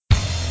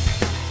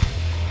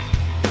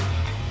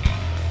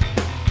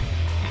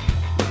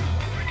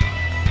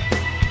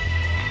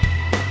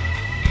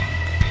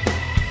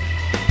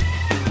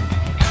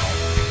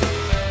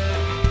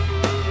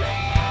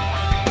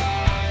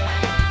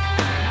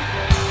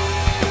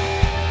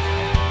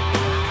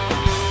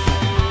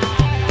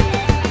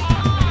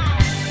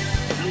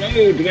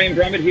Hello, Duane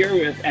Brummett here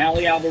with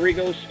Allie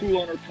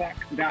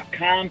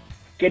SchoolOwnerTalk.com.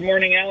 Good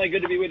morning, Allie.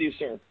 Good to be with you,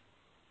 sir.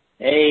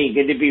 Hey,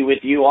 good to be with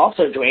you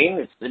also, Duane.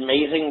 It's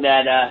amazing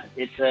that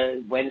it's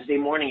a Wednesday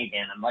morning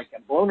again. I'm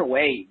blown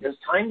away. Does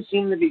time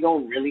seem to be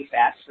going really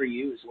fast for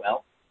you as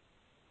well?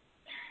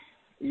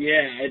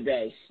 Yeah, it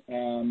does.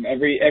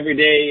 Every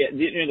day,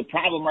 the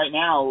problem right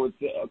now with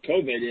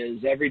COVID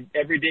is every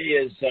day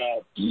is,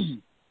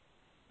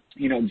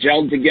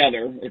 gelled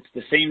together. It's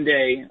the same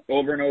day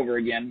over and over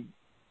again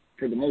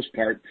for the most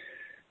part.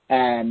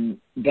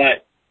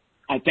 But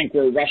I think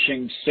we're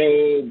rushing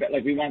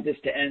we want this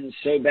to end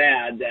so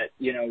bad that,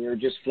 we're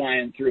just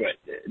flying through it.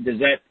 Does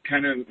that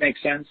kind of make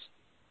sense?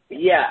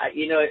 Yeah,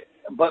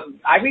 but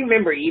I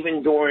remember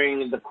even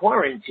during the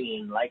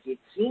quarantine, it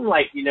seemed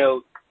like,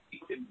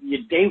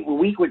 your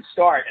week would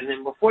start, and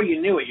then before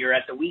you knew it, you're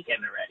at the weekend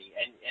already.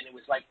 And it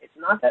was like, it's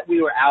not that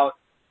we were out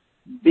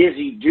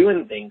busy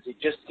doing things. It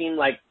just seemed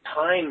like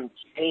time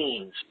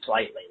changed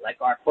slightly, like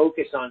our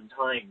focus on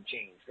time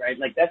changed, right?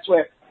 Like that's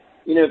where,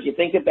 if you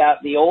think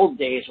about the old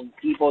days when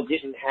people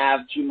didn't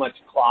have too much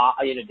clock,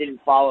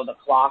 didn't follow the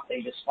clock,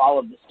 they just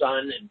followed the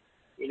sun, and,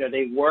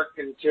 they worked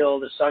until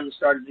the sun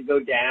started to go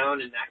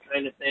down and that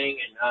kind of thing.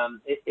 And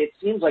it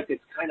seems like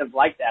it's kind of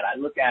like that. I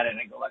look at it and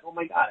I go like, oh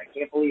my God, I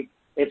can't believe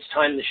it's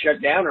time to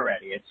shut down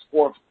already. It's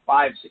 4,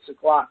 5, 6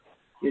 o'clock,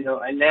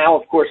 and now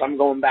of course I'm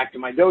going back to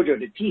my dojo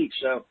to teach.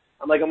 So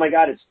I'm like, oh my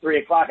God, it's 3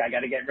 o'clock. I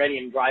got to get ready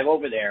and drive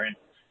over there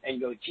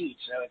and go teach.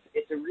 So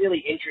it's a really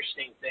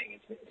interesting thing.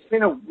 It's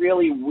been a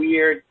really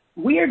weird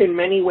in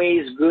many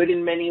ways, good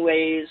in many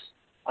ways,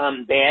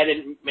 bad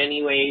in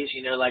many ways,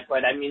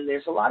 but I mean,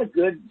 there's a lot of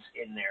goods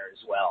in there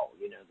as well,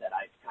 that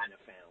I've kind of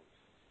found.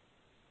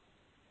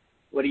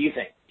 What do you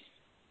think?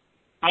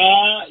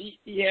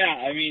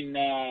 Yeah, I mean,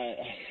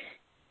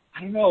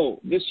 I don't know.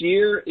 This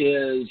year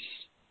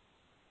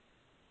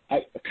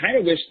I kind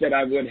of wish that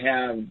I would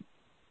have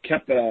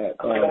kept a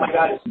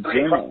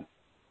journal,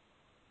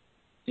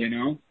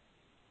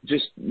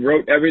 just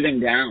wrote everything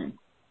down.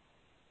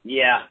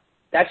 Yeah,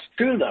 that's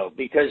true though,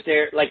 because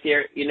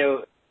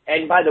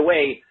and by the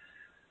way,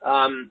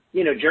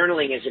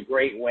 journaling is a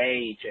great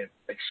way to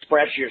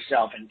express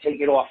yourself and take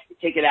it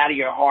out of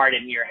your heart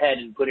and your head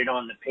and put it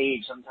on the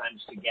page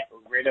sometimes to get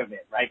rid of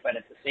it, right? But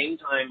at the same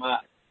time,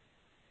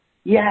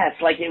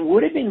 it's like it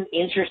would have been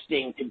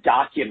interesting to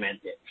document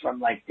it from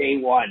day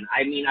one.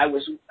 I mean,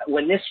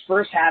 when this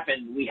first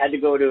happened, we had to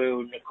go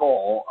to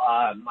Nicole,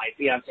 my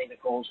fiance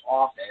Nicole's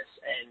office,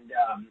 and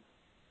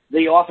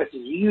the office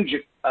is huge,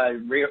 a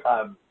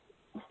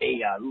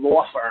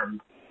law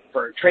firm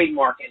for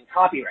trademark and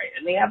copyright,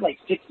 and they have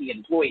 60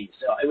 employees.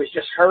 So it was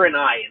just her and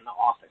I in the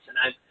office, and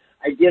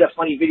I did a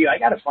funny video. I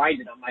got to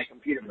find it on my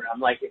computer, but I'm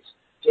like, it's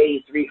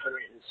day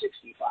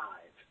 365.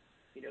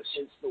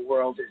 Since the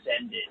world has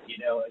ended,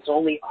 it's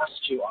only us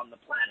two on the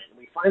planet. And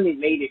we finally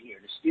made it here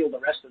to steal the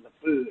rest of the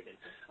food. And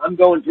I'm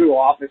going through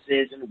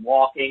offices and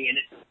walking, and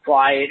it's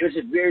quiet. It was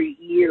a very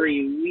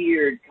eerie,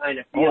 weird kind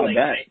of feeling.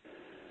 Right?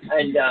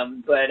 And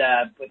but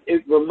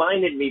it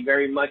reminded me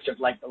very much of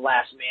the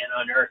Last Man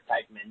on Earth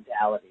type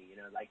mentality.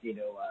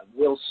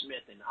 Will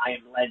Smith in I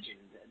Am Legend,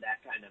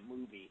 that kind of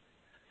movie.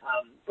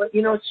 But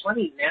it's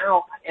funny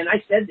now, and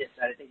I said this,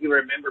 I think you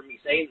remember me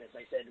saying this,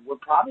 I said, we're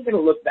probably going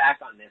to look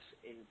back on this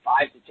in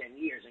 5 to 10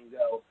 years and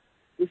go,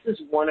 this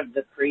is one of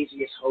the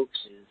craziest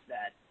hoaxes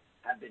that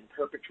have been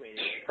perpetrated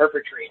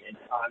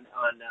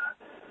on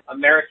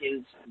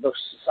Americans, the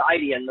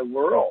society, and the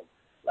world.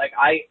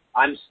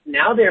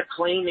 Now they're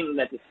claiming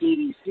that the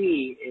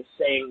CDC is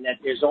saying that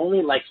there's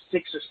only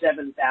 6,000 or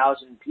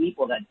 7,000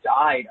 people that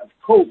died of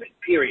COVID,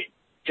 period,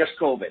 just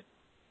COVID.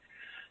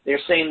 They're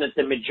saying that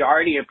the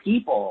majority of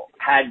people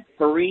had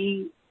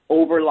 3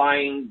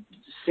 overlying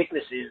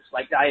sicknesses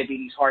like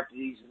diabetes, heart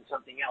disease, and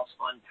something else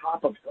on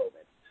top of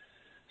COVID.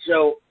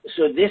 So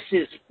this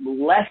is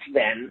less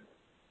than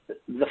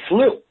the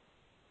flu.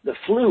 The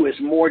flu is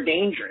more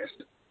dangerous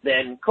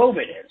than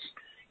COVID is.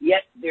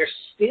 Yet the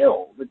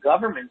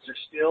governments are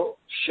still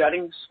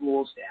shutting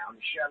schools down,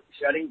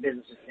 shutting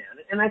businesses down.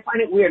 And I find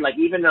it weird,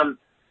 even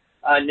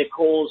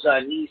Nicole's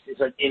niece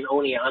is in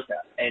Oneonta,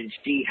 and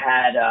she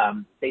had,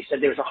 they said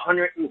there was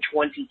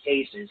 120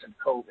 cases of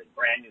COVID,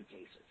 brand new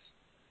cases.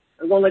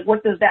 I'm going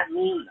what does that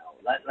mean though?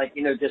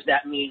 Does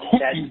that mean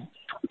that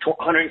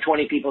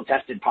 120 people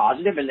tested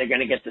positive and they're going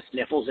to get the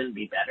sniffles and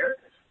be better?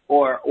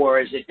 Or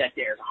is it that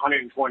there's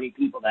 120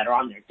 people that are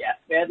on their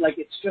deathbed?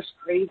 It's just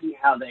crazy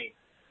how they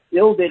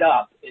build it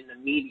up in the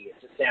media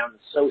to sound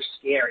so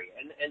scary.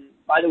 And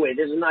by the way,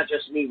 this is not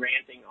just me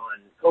ranting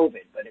on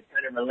COVID, but it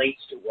kind of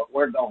relates to what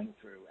we're going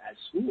through as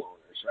school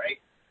owners,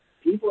 right?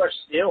 People are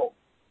still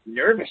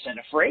nervous and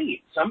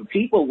afraid. Some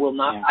people will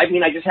not. Yeah. I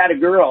mean, I just had a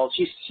girl.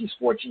 She's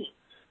 14.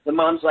 The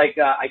mom's like,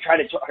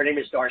 her name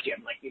is Darcy.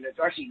 I'm like,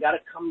 Darcy, you got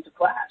to come to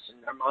class.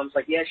 And her mom's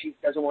like, yeah, she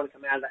doesn't want to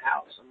come out of the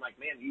house. I'm like,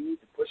 man, you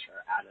need to push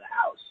her out of the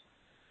house.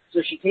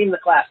 So she came to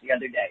class the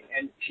other day,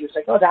 and she was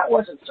like, oh, that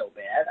wasn't so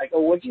bad. I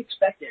go, what did you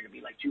expect there to be,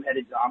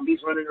 2-headed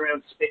zombies running around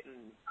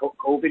spitting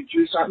COVID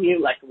juice on you?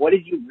 What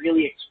did you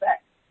really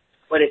expect?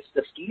 But it's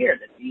the fear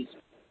that these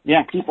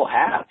Yeah. people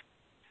have.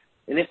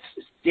 And it's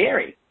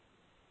scary.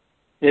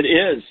 It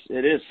is.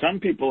 It is. Some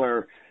people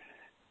are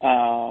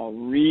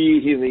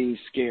really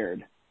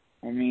scared.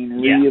 I mean,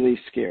 really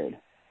scared.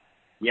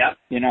 Yep.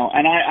 You know,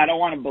 and I don't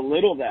want to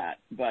belittle that,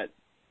 but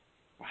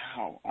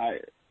wow,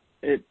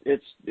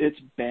 it's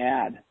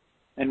bad.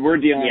 And we're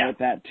dealing with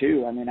that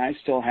too. I mean, I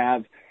still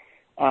have,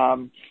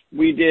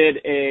 we did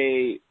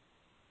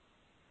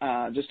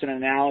just an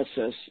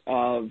analysis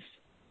of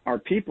our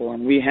people,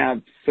 and we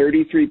have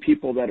 33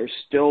 people that are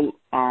still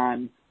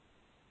on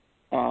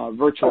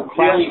virtual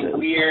classes.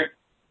 Really weird.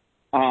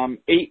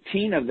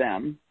 18 of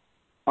them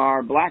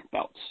are black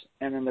belts,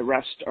 and then the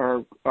rest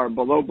are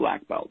below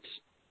black belts.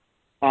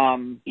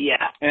 And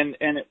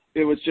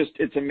it was just,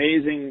 it's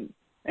amazing.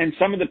 And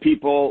some of the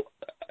people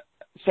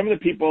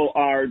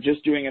are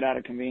just doing it out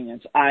of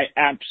convenience. I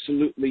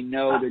absolutely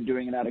know they're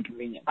doing it out of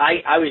convenience.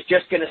 I was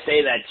just going to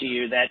say that to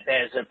you, that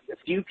there's a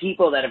few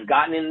people that have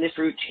gotten in this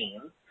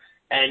routine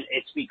and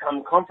it's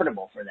become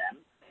comfortable for them.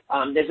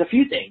 There's a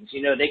few things,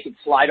 you know, they could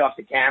slide off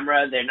the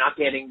camera. They're not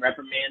getting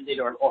reprimanded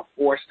or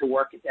forced to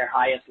work at their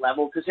highest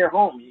level because they're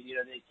home. You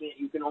know,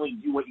 you can only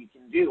do what you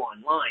can do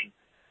online.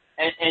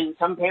 And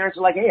some parents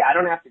are like, hey, I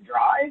don't have to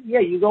drive. Yeah,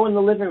 you go in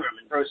the living room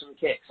and throw some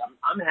kicks.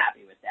 I'm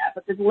happy with that.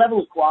 But the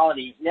level of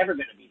quality is never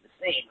going to be the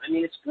same. I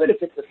mean, it's good if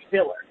it's a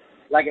filler.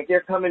 Like if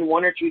they're coming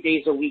 1 or 2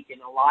 days a week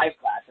in a live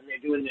class and they're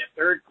doing their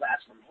third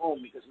class from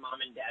home because mom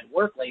and dad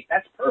work late,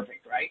 that's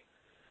perfect, right?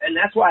 And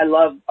that's what I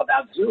love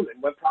about Zoom, and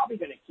we're probably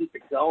going to keep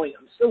it going.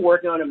 I'm still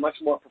working on a much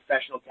more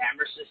professional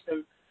camera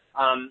system.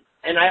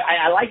 And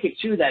I like it,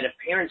 too, that if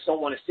parents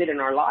don't want to sit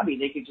in our lobby,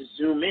 they could just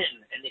Zoom in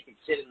and they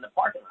could sit in the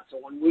parking lot. So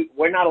when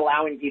we're not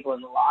allowing people in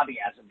the lobby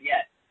as of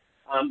yet.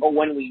 But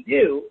when we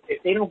do,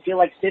 if they don't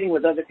feel like sitting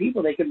with other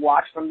people, they could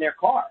watch from their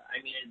car. I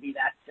mean, it'd be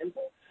that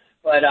simple.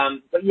 But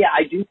yeah,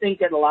 I do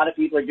think that a lot of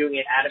people are doing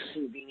it out of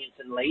convenience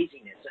and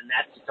laziness. And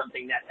that's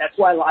something that's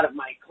why a lot of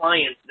my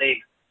clients,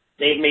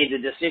 they've made the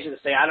decision to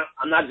say,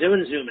 I'm not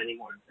doing Zoom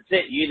anymore. That's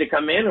it. You either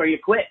come in or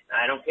you quit.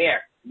 I don't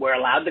care. We're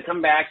allowed to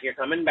come back. You're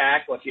coming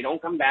back. Or if you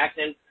don't come back,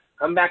 then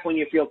come back when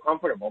you feel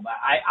comfortable. But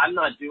I'm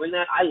not doing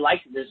that. I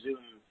like the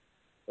Zoom.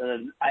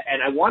 And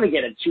I want to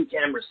get a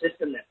 2-camera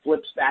system that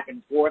flips back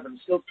and forth. I'm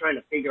still trying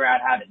to figure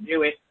out how to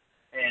do it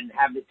and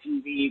have the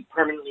TV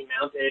permanently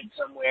mounted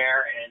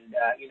somewhere and,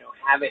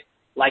 have it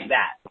like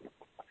that.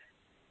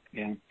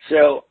 Yeah.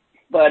 So,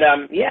 but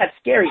yeah, it's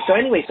scary. So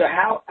anyway, so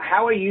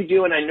how are you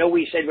doing? I know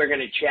we said we're going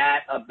to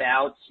chat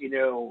about,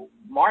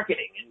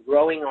 marketing and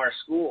growing our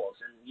schools.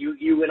 And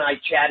you and I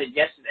chatted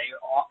yesterday,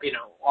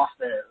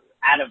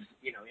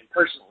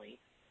 impersonally,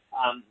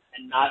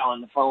 and not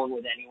on the phone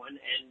with anyone.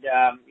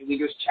 And we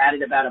just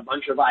chatted about a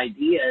bunch of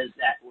ideas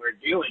that we're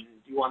doing.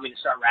 Do you want me to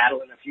start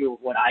rattling a few of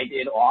what I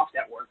did off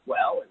that worked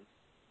well?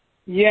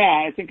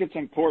 Yeah, I think it's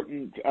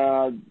important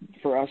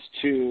for us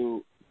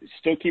to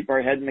still keep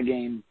our head in the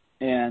game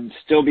and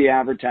still be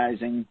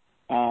advertising.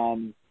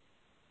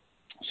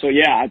 So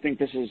yeah, I think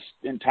this is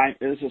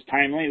This is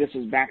timely. This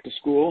is back to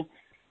school,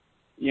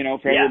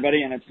 for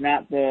everybody, and it's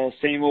not the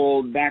same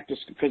old back to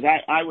school, because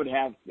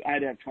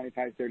I'd have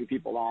 25, 30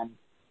 people on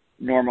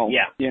normal.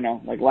 Yeah.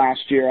 Like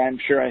last year, I'm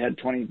sure I had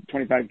 20,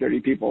 25, 30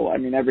 people. I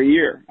mean, every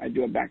year I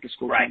do a back to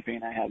school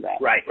campaign. I have that.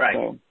 Right.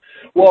 So.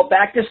 Well,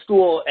 back to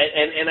school,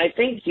 and I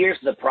think here's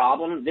the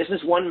problem. This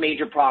is one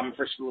major problem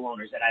for school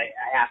owners that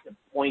I have to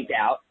point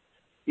out.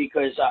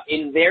 Because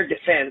in their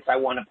defense,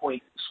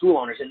 school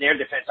owners, in their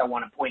defense, I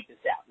want to point this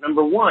out.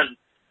 Number one,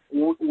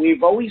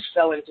 we've always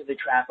fell into the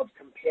trap of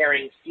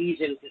comparing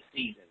season to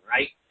season,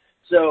 right?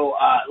 So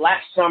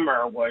last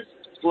summer was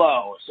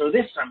slow, so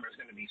this summer is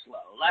going to be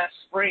slow. Last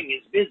spring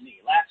is busy.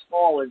 Last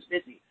fall is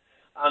busy.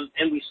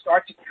 And we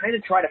start to kind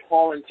of try to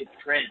fall into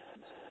trends.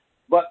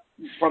 But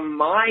from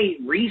my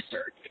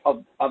research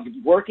of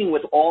working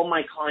with all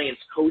my clients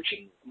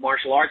coaching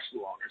martial arts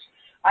school owners,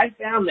 I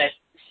found that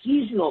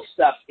seasonal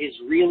stuff is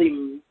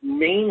really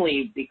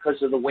mainly because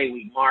of the way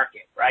we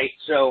market, right?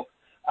 So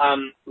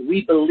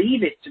we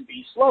believe it to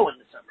be slow in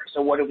the summer.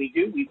 So what do?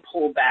 We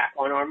pull back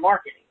on our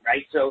marketing,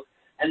 right? So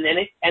and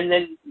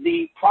then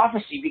the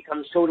prophecy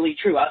becomes totally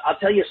true. I'll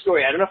tell you a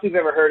story. I don't know if you've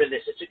ever heard of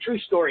this. It's a true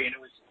story, and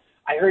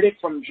I heard it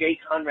from J.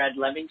 Conrad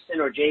Livingston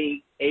or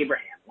J.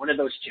 Abraham, one of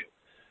those two.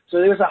 So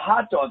there was a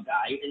hot dog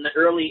guy in the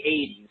early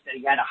 80s that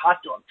he had a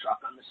hot dog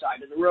truck on the side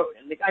of the road,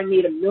 and the guy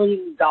made $1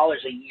 million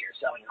a year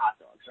selling hot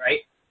dogs,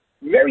 right?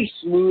 Very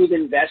smooth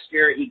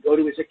investor. He'd go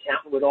to his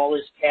accountant with all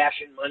his cash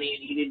and money,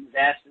 and he'd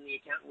invest, and the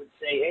accountant would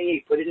say,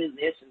 hey, put it in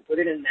this and put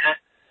it in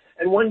that.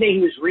 And one day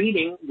he was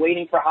waiting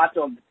for hot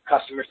dog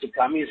customers to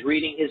come. He was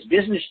reading his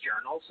business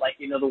journals, like,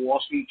 the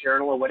Wall Street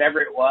Journal or whatever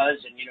it was,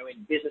 and,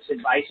 in business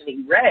advice, and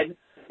he read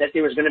that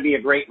there was going to be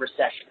a great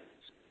recession.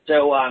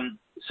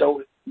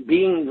 So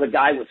being the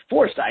guy with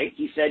foresight,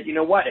 he said, you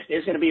know what, if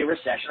there's going to be a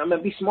recession, I'm going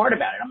to be smart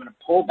about it. I'm going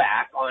to pull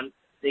back on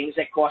things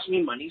that cost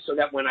me money so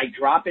that when I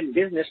drop in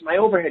business, my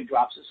overhead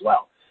drops as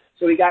well.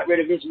 So he got rid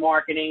of his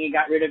marketing, he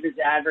got rid of his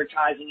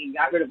advertising, he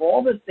got rid of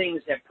all the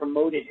things that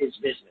promoted his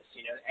business,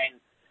 and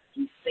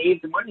he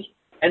saved money.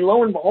 And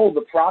lo and behold,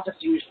 the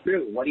prophecy was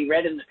true. What he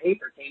read in the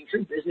paper came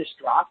true. Business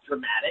dropped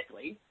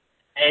dramatically.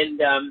 And,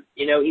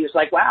 he was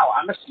like, wow,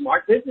 I'm a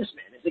smart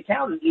businessman. His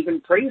accountant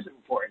even praised him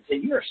for it.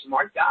 Said, you're a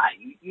smart guy.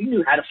 You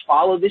knew how to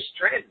follow this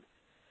trend.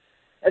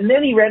 And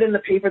then he read in the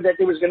paper that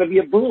there was going to be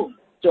a boom.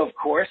 So, of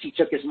course, he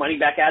took his money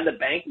back out of the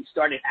bank. He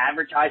started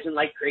advertising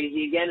like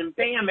crazy again. And,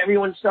 bam,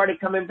 everyone started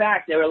coming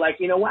back. They were like,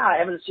 wow, I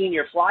haven't seen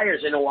your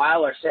flyers in a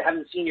while, or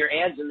haven't seen your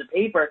ads in the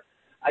paper.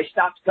 I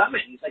stopped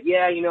coming. He's like,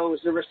 yeah, it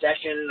was the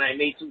recession, and I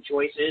made some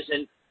choices.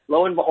 And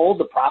lo and behold,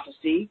 the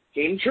prophecy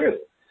came true.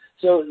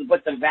 So,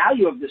 but the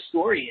value of the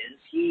story is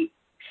he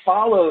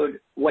followed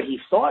what he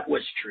thought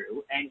was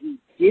true, and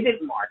he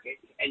didn't market,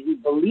 and he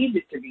believed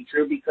it to be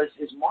true because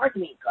his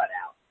marketing cut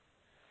out.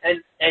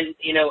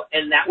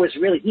 And that was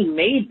really, he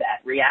made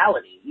that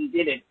reality. He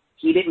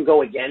didn't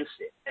go against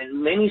it.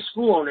 And many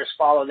school owners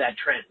follow that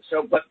trend.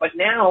 So, but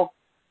now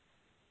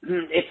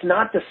it's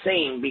not the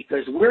same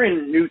because we're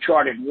in new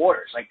charted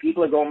waters. Like,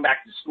 people are going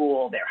back to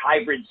school. They're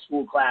hybrid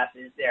school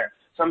classes.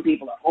 Some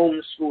people are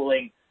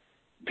homeschooling.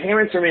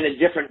 Parents are in a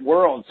different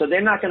world. So they're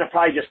not going to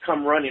probably just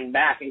come running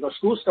back and go,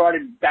 school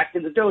started, back to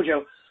the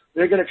dojo.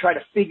 They're going to try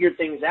to figure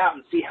things out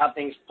and see how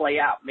things play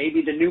out.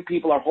 Maybe the new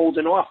people are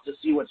holding off to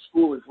see what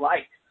school is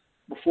like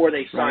before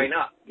they sign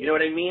up. You know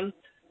what I mean?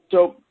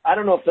 So I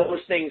don't know if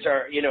those things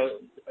are,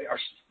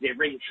 they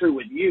ring true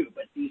with you,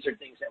 but these are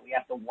things that we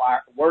have to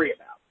worry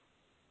about.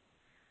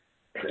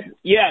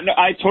 Yeah, no,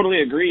 I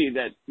totally agree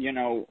that, we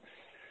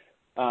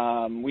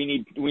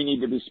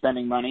need to be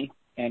spending money,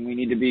 and we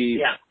need to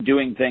be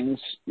doing things,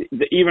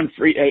 even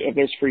free, if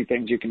there's free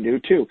things you can do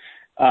too.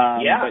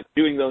 But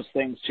doing those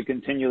things to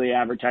continually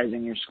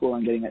advertising your school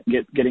and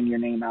getting your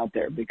name out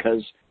there,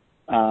 because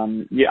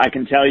I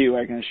can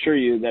assure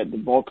you that the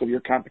bulk of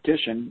your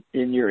competition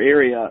in your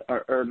area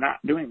are not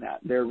doing that.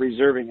 They're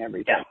reserving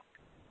everything.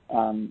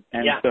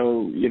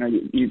 So,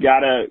 you got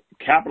to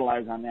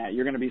capitalize on that.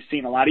 You're going to be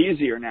seen a lot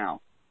easier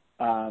now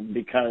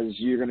because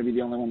you're going to be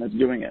the only one that's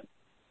doing it.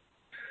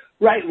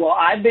 Right. Well,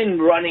 I've been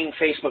running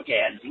Facebook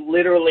ads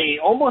literally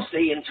almost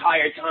the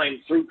entire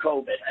time through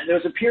COVID. And there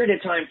was a period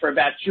of time for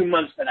about 2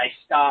 months that I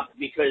stopped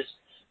because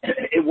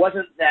it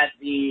wasn't that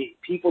the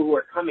people who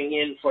were coming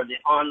in for the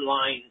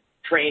online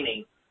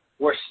training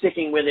were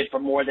sticking with it for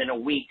more than a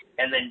week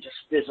and then just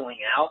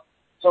fizzling out.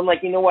 So I'm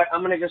like, you know what?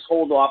 I'm going to just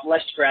hold off,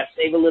 less stress,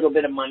 save a little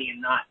bit of money and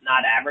not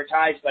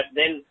advertise. But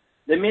then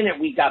the minute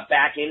we got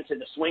back into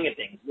the swing of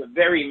things, the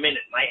very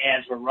minute my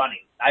ads were running,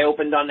 I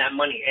opened on that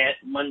Monday,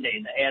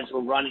 the ads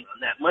were running on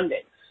that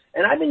Monday.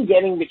 And I've been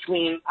getting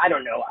between, I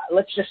don't know,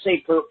 let's just say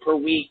per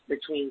week,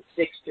 between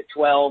 6 to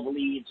 12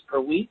 leads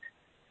per week.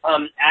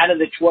 Out of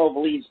the 12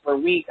 leads per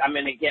week, I'm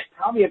going to get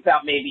probably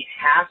about maybe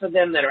half of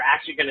them that are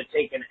actually going to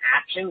take an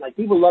action. Like,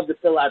 people love to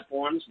fill out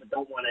forms but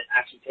don't want to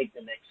actually take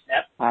the next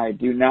step. I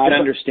do not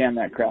understand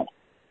that crap.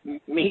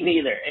 Me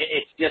neither.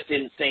 It's just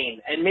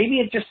insane. And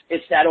maybe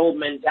it's that old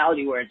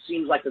mentality where it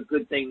seems like a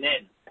good thing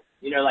then.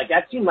 Like,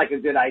 that seemed like a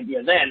good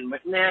idea then,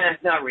 but nah,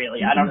 not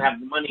really. I don't have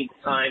the money,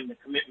 the time, the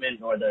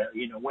commitment, or the,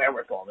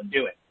 wherewithal to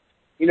do it.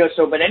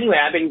 But anyway,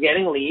 I've been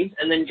getting leads,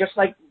 and then just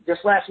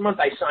last month,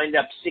 I signed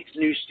up 6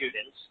 new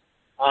students,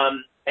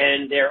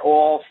 and they're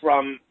all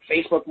from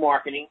Facebook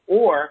marketing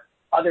or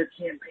other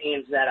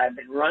campaigns that I've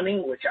been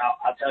running, which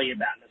I'll tell you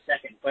about in a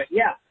second. But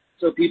yeah,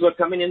 so people are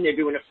coming in, they're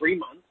doing a free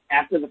month.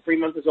 After the free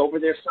month is over,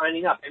 they're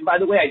signing up. And by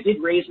the way, I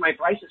did raise my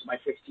prices by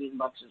 $15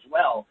 as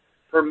well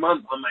per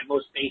month on my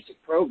most basic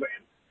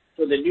program.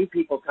 So the new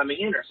people coming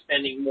in are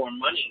spending more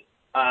money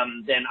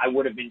than I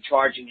would have been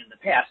charging in the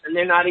past. And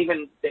they're not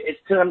even, it's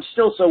because I'm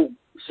still so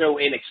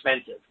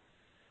inexpensive.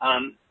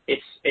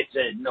 It's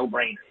a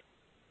no-brainer.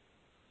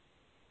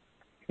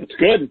 It's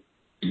good.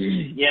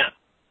 Yeah.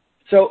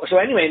 So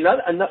anyway,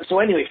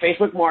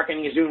 Facebook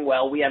marketing is doing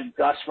well. We have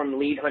Gus from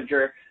Lead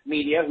Hunter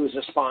Media, who's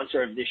a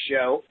sponsor of this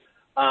show.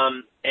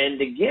 And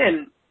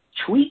again,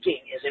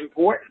 tweaking is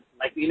important.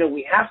 Like,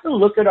 we have to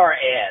look at our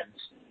ads.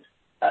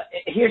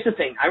 Here's the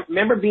thing. I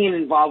remember being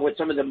involved with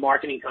some of the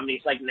marketing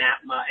companies like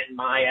NAPMA and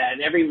Maya,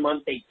 and every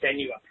month they'd send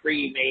you a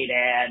pre-made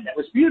ad that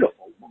was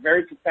beautiful,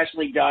 very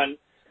professionally done.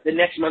 The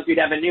next month you'd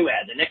have a new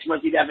ad. The next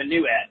month you'd have a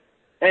new ad.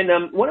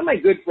 And one of my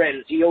good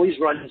friends, he always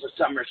runs a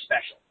summer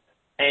special.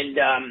 And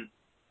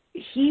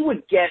he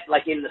would get,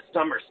 like, in the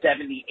summer,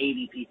 70,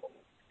 80 people.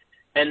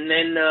 And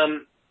then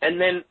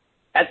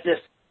at this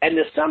end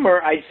of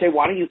summer, I'd say,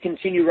 why don't you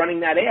continue running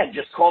that ad?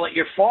 Just call it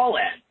your fall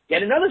ad.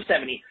 Get another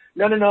 70.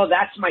 No,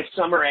 that's my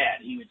summer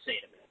ad, he would say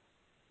to me.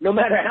 No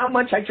matter how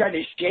much I tried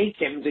to shake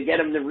him to get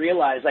him to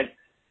realize, like,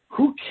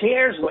 who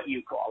cares what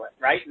you call it,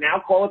 right? Now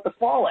call it the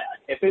fall ad.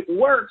 If it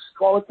works,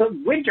 call it the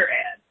winter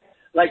ad.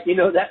 Like,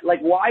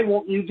 why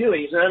won't you do it?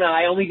 He said, no,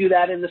 I only do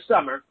that in the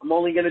summer. I'm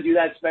only going to do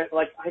that.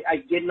 I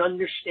didn't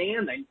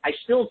understand. I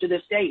still, to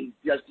this day,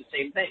 does the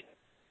same thing.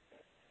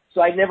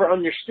 So I never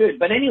understood.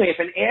 But anyway, if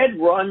an ad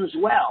runs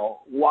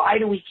well, why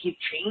do we keep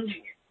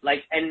changing it?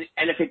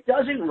 And if it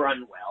doesn't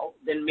run well,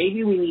 then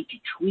maybe we need to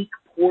tweak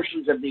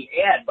portions of the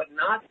ad, but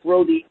not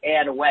throw the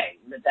ad away.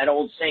 That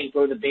old saying,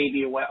 throw the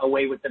baby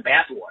away with the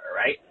bathwater,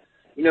 right?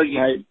 You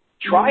right.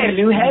 Try a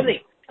new heading.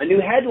 A new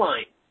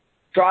headline.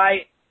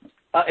 Try,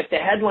 if the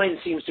headline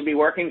seems to be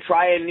working,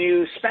 try a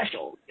new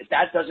special. If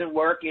that doesn't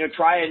work,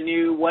 try a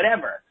new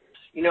whatever.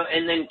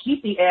 And then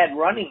keep the ad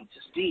running to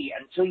see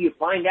until you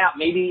find out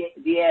maybe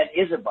the ad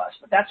is a bust.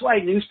 But that's why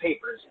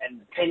newspapers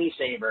and Penny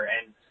Saver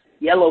and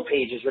Yellow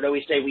Pages would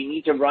always say we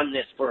need to run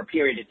this for a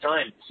period of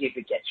time to see if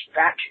it gets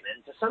traction.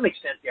 And to some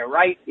extent, they're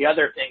right. The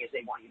other thing is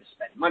they want you to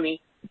spend money.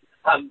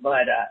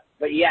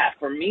 But yeah,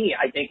 for me,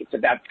 I think it's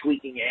about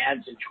tweaking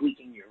ads and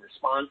tweaking your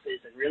responses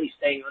and really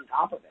staying on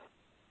top of it.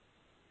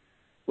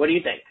 What do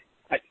you think?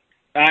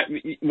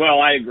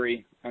 Well, I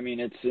agree. I mean,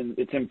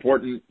 it's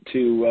important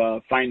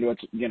to find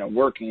what's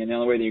working, and the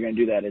only way that you're going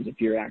to do that is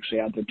if you're actually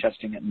out there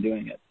testing it and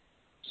doing it.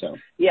 So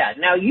yeah.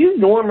 Now you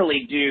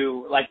normally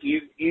do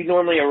you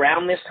normally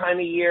around this time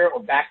of year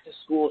or back to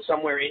school,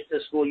 somewhere into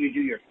school, you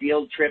do your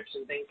field trips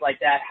and things like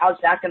that. How's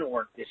that going to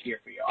work this year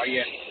for you?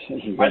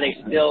 Are they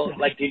still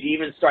did you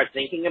even start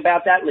thinking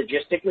about that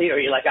logistically, or are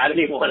you like, I don't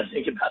even want to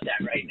think about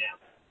that right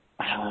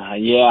now?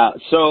 Yeah.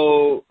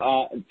 So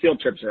field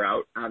trips are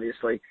out,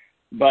 obviously.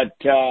 But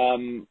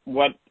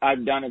what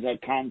I've done is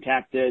I've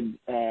contacted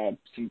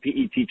some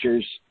PE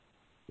teachers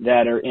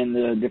that are in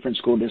the different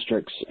school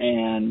districts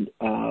and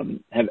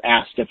have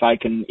asked if I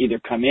can either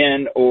come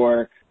in,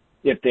 or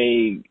if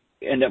they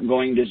end up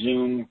going to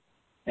Zoom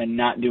and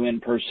not do in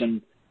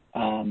person,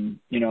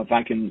 if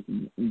I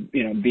can,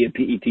 be a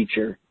PE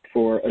teacher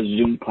for a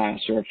Zoom class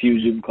or a few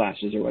Zoom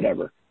classes or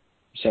whatever.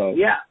 So,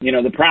 yeah.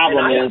 The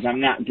problem is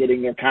I'm not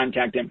getting their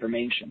contact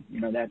information.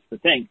 That's the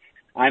thing.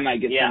 I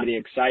might get somebody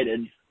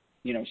excited,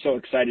 so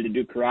excited to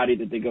do karate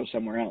that they go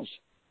somewhere else.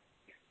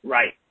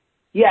 Right.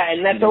 Yeah,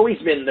 and that's always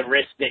been the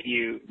risk that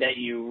you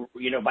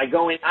by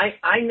going.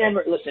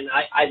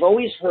 I've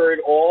always heard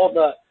all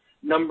the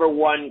number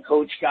one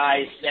coach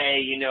guys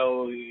say,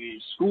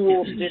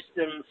 school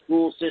system.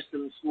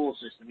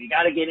 You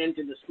got to get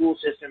into the school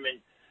system,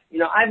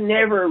 and I've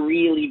never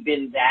really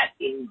been that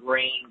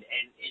ingrained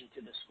and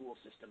into the school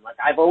system. Like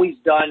I've always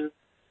done.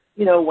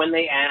 When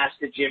they ask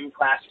a gym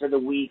class for the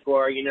week,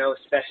 or,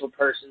 special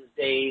persons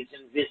days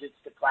and visits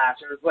to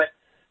classrooms. But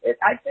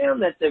I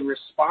found that the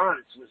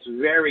response was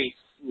very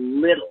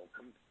little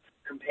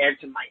compared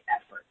to my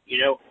effort,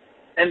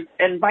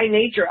 And by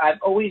nature,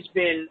 I've always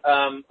been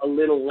a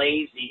little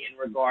lazy in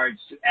regards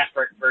to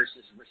effort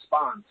versus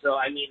response. So,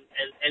 I mean,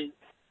 and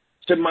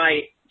to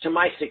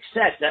my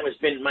success,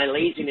 my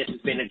laziness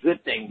has been a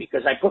good thing,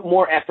 because I put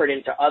more effort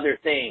into other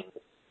things.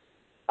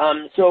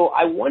 So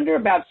I wonder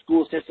about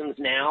school systems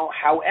now.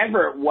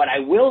 However, what I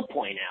will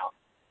point out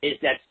is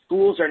that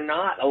schools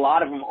a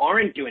lot of them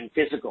aren't doing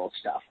physical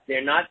stuff.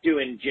 They're not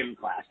doing gym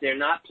class. They're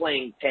not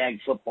playing tag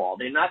football.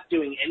 They're not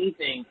doing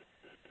anything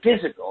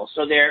physical.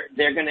 So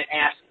they're going to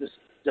ask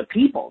the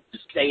people to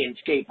stay in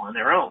shape on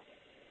their own.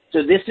 So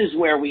this is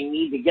where we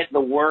need to get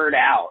the word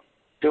out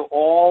to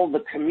all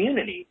the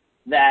community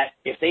that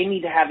if they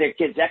need to have their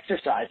kids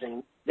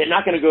exercising, they're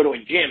not going to go to a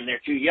gym. They're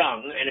too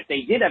young. And if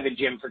they did have a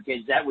gym for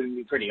kids, that would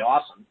be pretty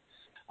awesome.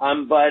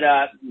 But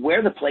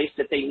we're the place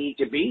that they need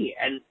to be,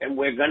 and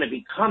we're going to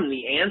become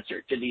the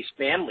answer to these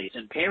families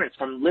and parents,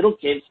 from little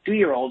kids,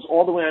 2-year-olds,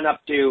 all the way on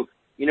up to,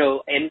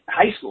 and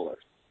high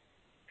schoolers.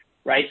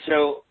 Right.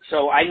 So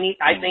I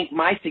think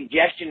my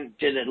suggestion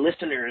to the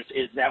listeners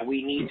is that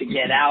we need to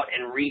get out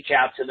and reach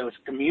out to those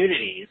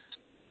communities.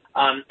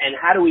 And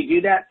how do we do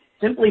that?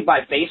 Simply by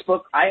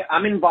Facebook.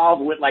 I'm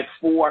involved with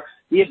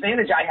the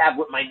advantage I have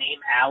with my name,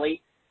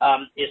 Allie,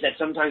 is that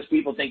sometimes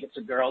people think it's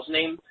a girl's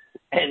name.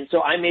 And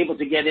so I'm able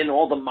to get in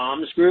all the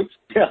moms groups.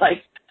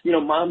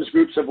 They're moms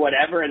groups of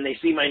whatever, and they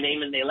see my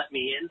name and they let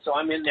me in. So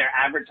I'm in there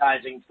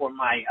advertising for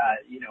my,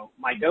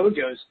 my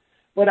dojos.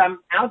 But I'm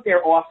out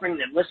there offering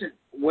them, listen,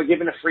 we're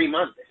giving a free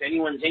month if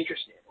anyone's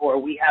interested,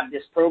 or we have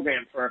this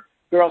program for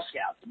Girl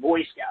Scouts, Boy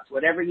Scouts,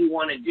 whatever you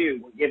want to do.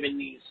 We're giving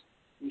these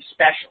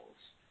specials.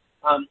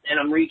 And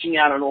I'm reaching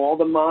out on all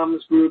the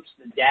moms groups,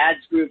 the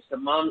dads groups, the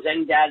moms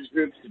and dads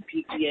groups, the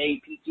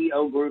PTA,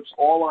 PTO groups,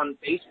 all on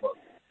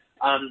Facebook,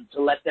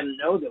 to let them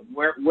know that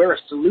we're a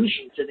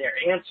solution to their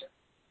answer.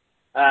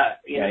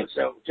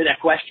 So to that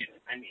question,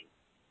 I mean.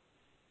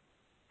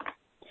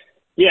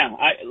 Yeah,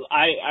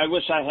 I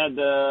wish I had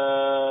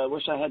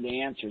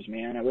the answers,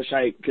 man. I wish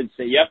I could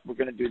say, yep, we're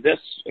going to do this.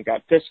 I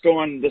got this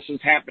going. This is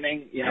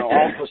happening.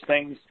 All those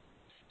things.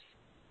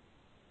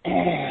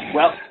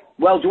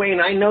 Well, Duane,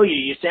 I know you.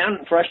 You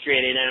sound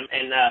frustrated,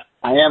 and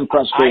I am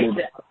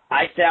frustrated.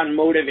 I sound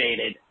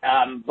motivated,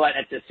 but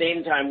at the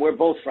same time, we're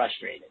both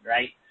frustrated,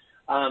 right?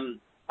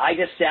 I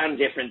just sound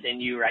different than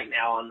you right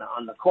now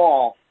on the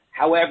call.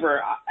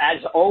 However,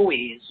 as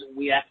always,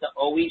 we have to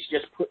always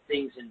just put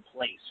things in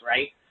place,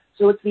 right?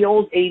 So it's the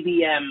old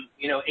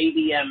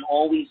ABM,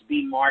 always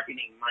be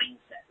marketing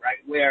mindset, right?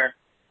 Where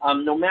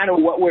no matter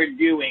what we're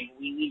doing,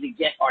 we need to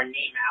get our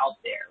name out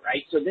there,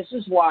 right? So this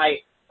is why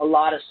a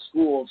lot of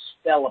schools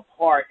fell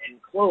apart and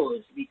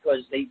closed, because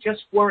they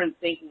just weren't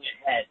thinking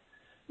ahead.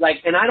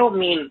 And I don't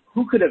mean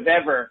who could have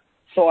ever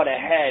thought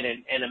ahead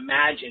and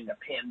imagined a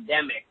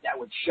pandemic that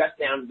would shut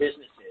down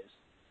businesses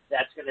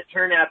that's going to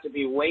turn out to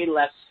be way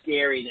less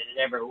scary than it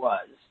ever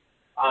was.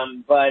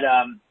 But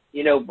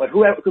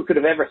who could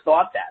have ever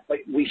thought that? But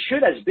we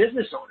should, as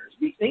business owners,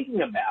 be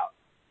thinking about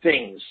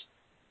things.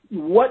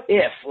 What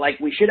if, like,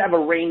 we should have a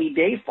rainy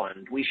day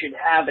fund. We should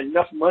have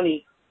enough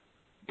money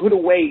put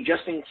away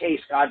just in case,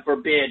 God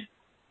forbid,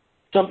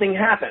 something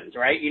happens,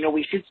 right?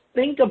 We should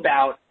think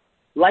about,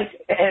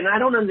 and I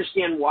don't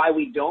understand why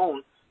we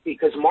don't,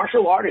 because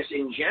martial artists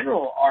in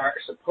general are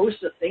supposed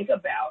to think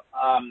about,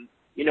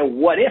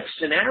 what if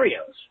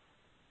scenarios.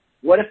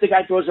 What if the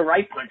guy throws a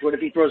right punch? What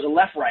if he throws a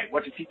left right?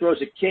 What if he throws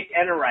a kick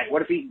and a right?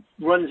 What if he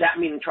runs at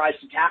me and tries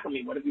to tackle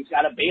me? What if he's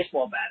got a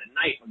baseball bat, a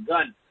knife, a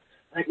gun?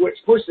 Like, we're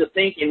supposed to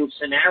think in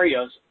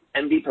scenarios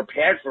and be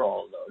prepared for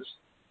all of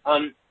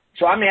those.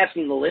 So I'm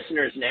asking the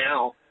listeners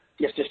now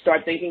just to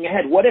start thinking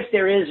ahead. What if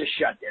there is a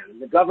shutdown?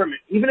 The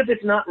government, even if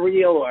it's not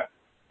real or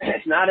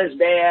it's not as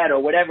bad or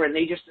whatever, and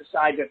they just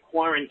decide to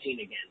quarantine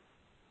again,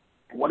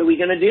 what are we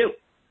going to do?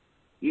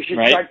 You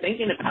should start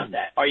thinking about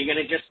that. Are you going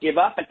to just give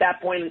up at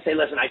that point and say,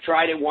 listen, I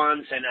tried it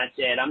once and that's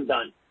it, I'm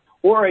done?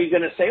 Or are you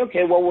going to say,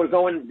 okay, well,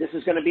 this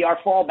is going to be our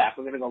fallback.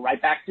 We're going to go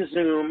right back to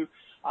Zoom,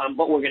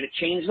 but we're going to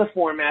change the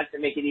format to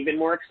make it even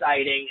more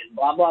exciting and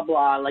blah, blah,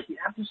 blah. Like, you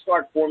have to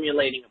start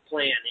formulating a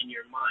plan in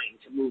your mind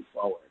to move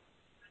forward.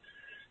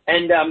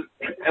 And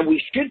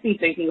we should be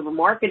thinking of a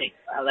marketing,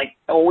 like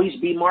always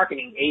be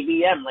marketing,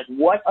 ABM. Like,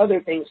 what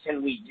other things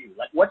can we do?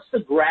 Like, what's the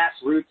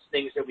grassroots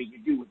things that we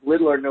could do with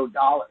little or no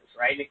dollars,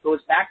 right? And it goes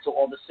back to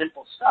all the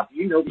simple stuff.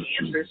 You know the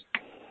answers.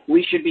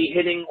 We should be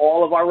hitting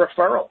all of our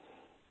referrals.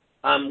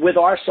 With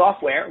our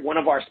software, one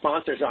of our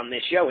sponsors on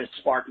this show is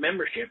Spark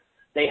Membership.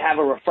 They have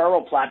a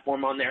referral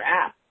platform on their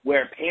app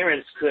where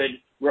parents could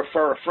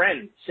refer a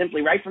friend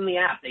simply right from the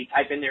app. They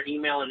type in their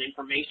email and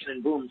information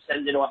and boom,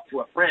 send it off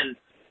to a friend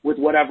with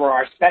whatever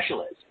our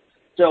special is.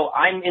 So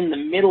I'm in the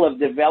middle of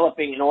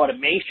developing an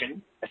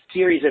automation, a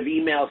series of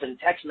emails and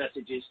text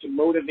messages to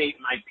motivate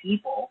my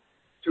people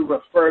to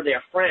refer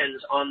their friends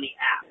on the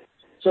app.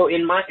 So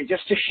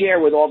just to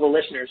share with all the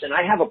listeners, and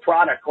I have a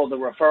product called the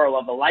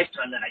Referral of a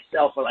Lifetime that I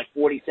sell for like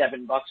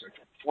 $47 or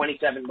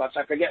 $27,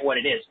 I forget what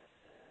it is.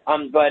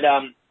 But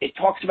it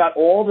talks about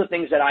all the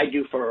things that I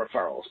do for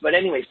referrals. But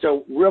anyway,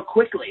 so real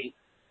quickly,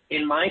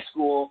 in my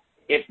school,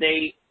 if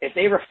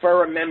they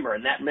refer a member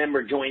and that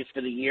member joins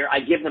for the year, I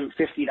give them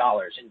 $50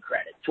 in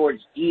credit towards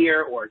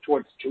gear or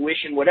towards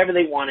tuition, whatever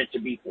they want it to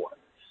be for.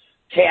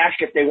 Cash,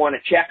 if they want a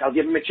check, I'll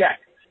give them a check.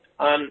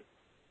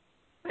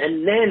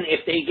 And then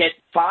if they get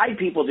 5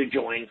 people to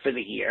join for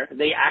the year,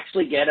 they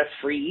actually get a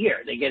free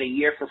year. They get a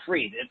year for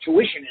free. The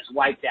tuition is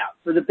wiped out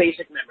for the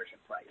basic membership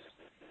price.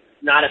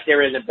 Not if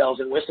they're in the bells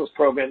and whistles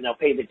program, they'll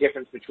pay the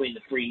difference between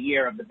the free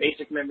year of the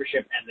basic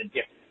membership and the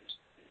difference.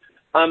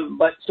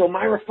 But so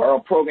my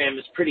referral program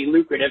is pretty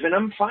lucrative, and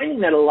I'm finding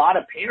that a lot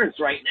of parents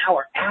right now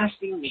are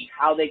asking me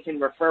how they can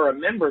refer a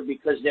member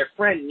because their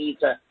friend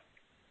needs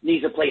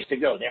a place to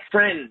go. Their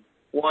friend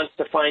wants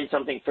to find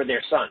something for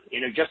their son.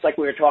 Just like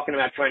we were talking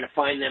about trying to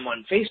find them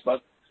on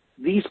Facebook,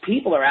 these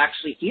people are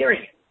actually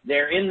hearing it.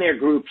 They're in their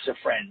groups of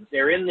friends.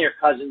 They're in their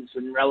cousins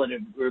and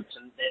relative groups,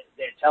 and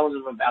they're telling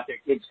them about their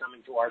kids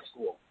coming to our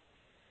school.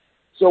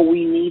 So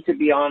we need to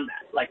be on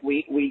that. Like,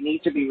 we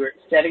need to be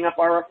setting up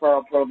our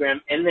referral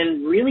program and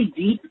then really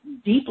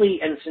deeply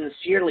and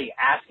sincerely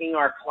asking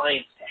our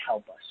clients to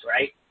help us,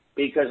 right?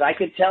 Because I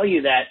could tell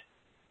you that,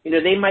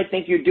 they might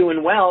think you're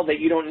doing well, that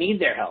you don't need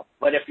their help.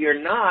 But if you're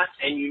not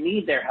and you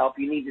need their help,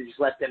 you need to just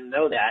let them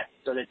know that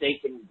so that they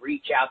can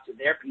reach out to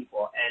their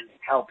people and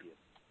help you.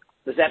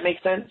 Does that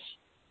make sense?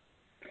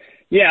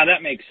 Yeah,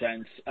 that makes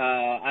sense.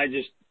 I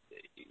just,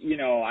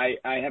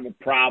 I have a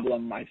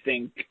problem, I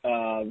think,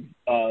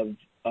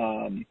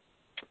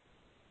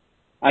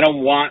 I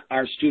don't want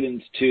our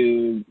students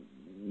to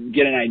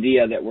get an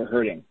idea that we're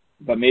hurting,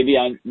 but maybe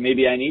I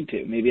need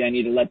to. Maybe I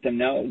need to let them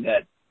know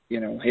that,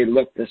 hey,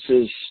 look, this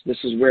is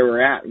where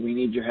we're at. We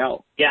need your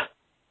help. Yeah.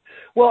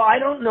 Well, I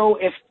don't know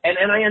if,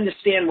 and I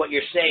understand what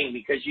you're saying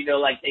because,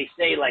 like they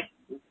say, like,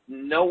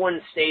 no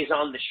one stays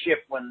on the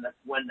ship when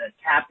the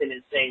captain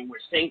is saying we're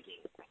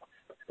sinking,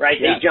 right?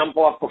 Yeah. They jump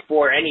off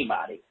before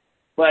anybody.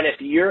 But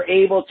if you're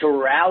able to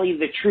rally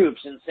the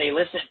troops and say,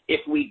 listen,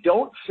 if we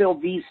don't fill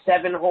these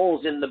 7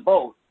 holes in the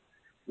boat,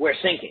 we're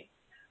sinking,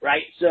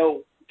 right?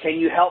 So can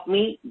you help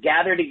me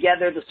gather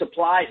together the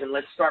supplies and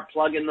let's start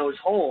plugging those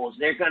holes?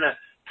 They're going to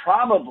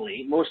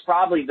most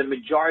probably the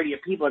majority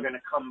of people are going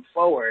to come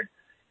forward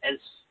and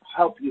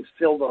help you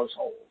fill those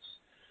holes.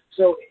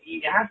 So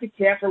you have to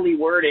carefully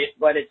word it,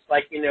 but it's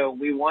like,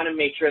 we want to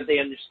make sure they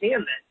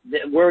understand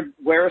that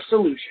we're a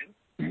solution.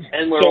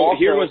 And we're also...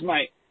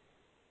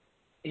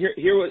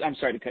 I'm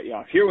sorry to cut you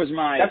off. Here was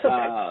my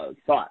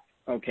thought,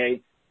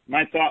 okay?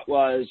 My thought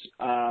was,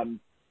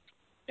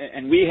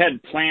 and we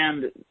had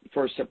planned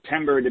for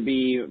September to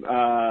be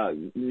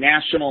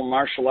National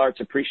Martial Arts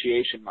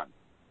Appreciation Month.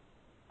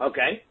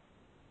 Okay.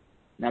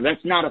 Now,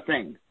 that's not a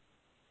thing.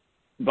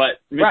 But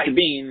Mr.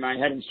 Bean, my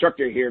head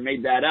instructor here,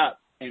 made that up,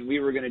 and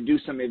we were going to do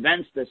some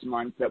events this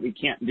month that we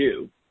can't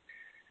do.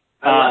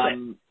 I love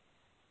it.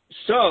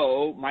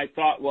 So my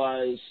thought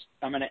was,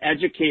 I'm going to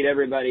educate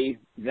everybody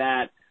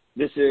that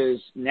this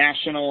is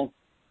National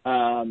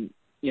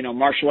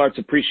Martial Arts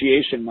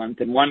Appreciation Month,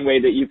 and one way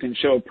that you can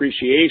show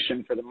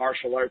appreciation for the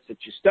martial arts that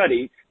you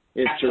study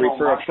is to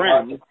refer a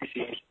friend,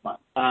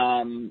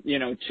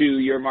 to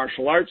your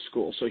martial arts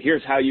school. So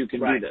here's how you can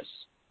do this.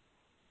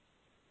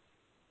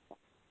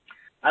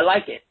 I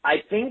like it. I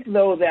think,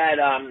 though, that,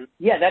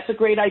 that's a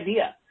great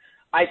idea.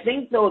 I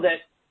think, though, that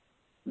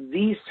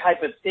these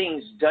type of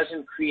things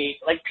doesn't create,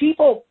 like,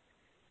 people,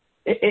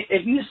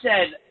 if you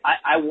said,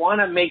 I want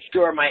to make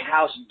sure my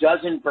house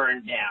doesn't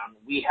burn down,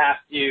 we have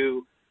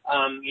to,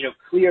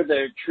 clear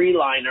the tree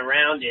line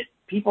around it,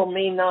 people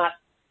may not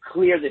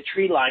clear the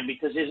tree line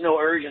because there's no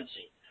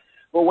urgency.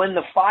 But when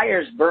the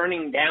fire's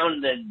burning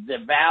down the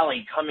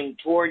valley coming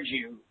towards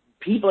you,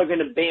 people are going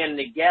to band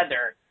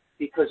together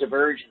because of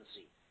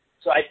urgency.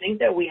 So I think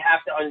that we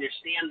have to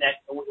understand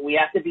that we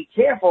have to be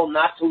careful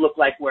not to look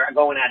like we're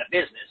going out of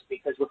business,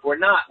 because if we're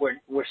not,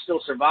 we're still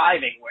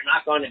surviving. We're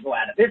not going to go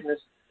out of business.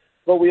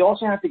 But we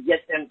also have to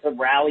get them to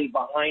rally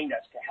behind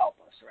us to help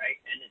us, right?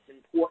 And it's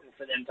important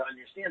for them to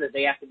understand that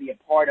they have to be a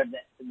part of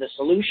the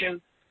solution,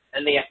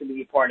 and they have to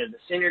be a part of the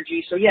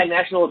synergy. So, yeah,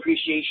 National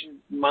Appreciation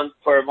Month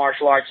for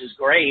martial arts is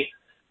great,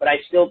 but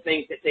I still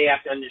think that they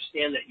have to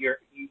understand that you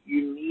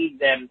need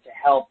them to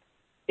help,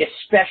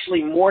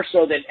 especially more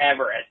so than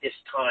ever at this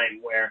time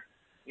where,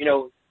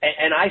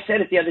 and I said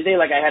it the other day,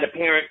 like I had a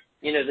parent,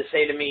 to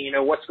say to me,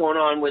 what's going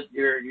on with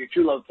your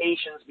two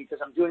locations, because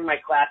I'm doing my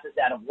classes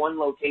out of one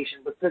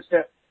location, because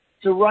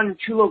to run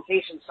two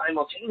locations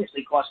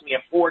simultaneously cost me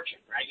a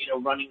fortune, right?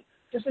 Running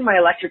just in my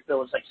electric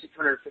bill is like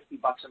 $650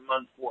 a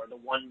month for the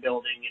one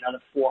building,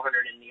 another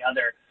 $400 in the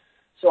other.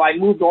 So I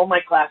moved all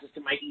my classes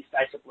to my East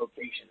Islip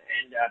location,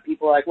 and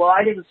people are like, well,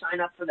 I didn't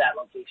sign up for that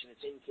location.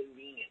 It's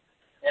inconvenient.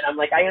 And I'm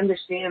like, I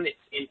understand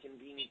it's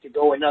inconvenient to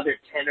go another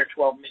 10 or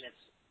 12 minutes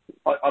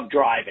of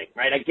driving,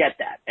 right? I get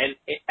that. And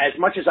as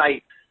much as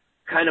I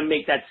kind of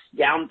make that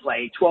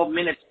downplay, 12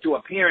 minutes to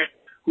a parent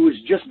who's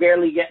just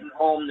barely getting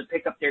home to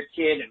pick up their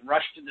kid and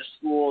rush to the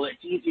school, it's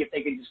easy if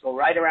they could just go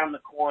right around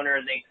the corner.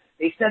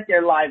 They set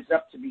their lives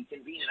up to be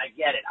convenient. I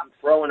get it. I'm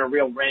throwing a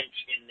real wrench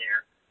in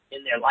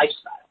their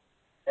lifestyle.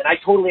 And I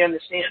totally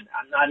understand.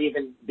 I'm not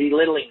even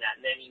belittling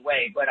that in any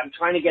way, but I'm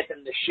trying to get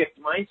them to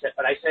shift mindset.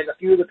 But I said a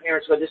few of the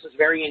parents go, this is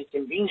very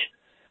inconvenient.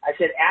 I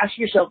said, ask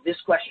yourself this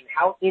question.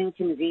 How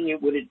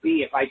inconvenient would it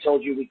be if I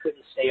told you we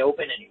couldn't stay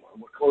open anymore?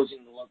 We're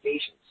closing the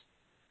locations.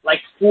 Like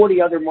 40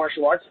 other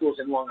martial arts schools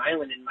in Long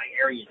Island in my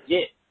area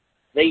did.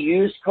 They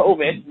used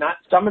COVID. Not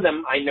some of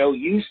them I know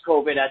used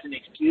COVID as an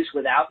excuse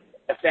without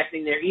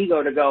affecting their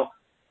ego to go,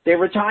 they're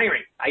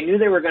retiring. I knew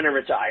they were going to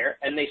retire.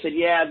 And they said,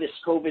 yeah, this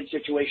COVID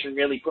situation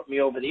really put me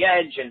over the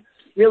edge. And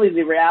really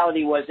the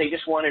reality was they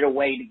just wanted a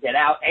way to get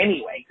out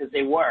anyway, because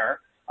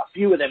a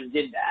few of them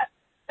did that.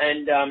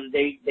 And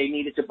they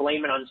needed to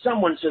blame it on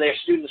someone so their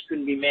students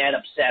couldn't be mad,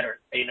 upset, or,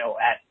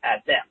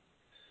 at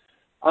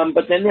them.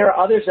 But then there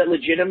are others that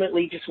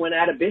legitimately just went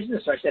out of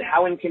business. So I said,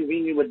 how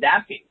inconvenient would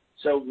that be?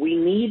 So we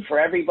need for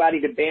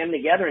everybody to band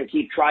together and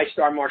keep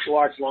TriStar Martial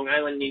Arts Long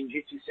Island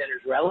Ninjutsu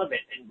Centers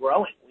relevant and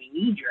growing. We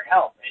need your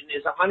help. And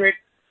there's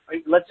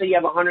let's say you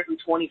have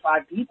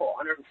 125 people,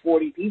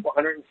 140 people,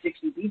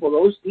 160 people.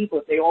 Those people,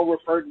 if they all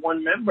referred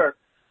one member,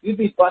 you'd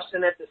be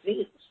busting at the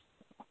seams.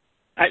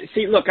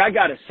 Look, I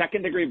got a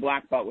second-degree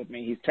black belt with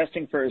me. He's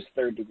testing for his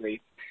third degree.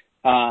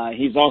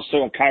 He's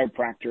also a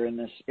chiropractor in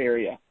this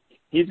area.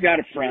 He's got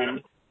a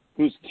friend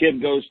whose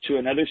kid goes to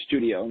another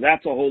studio.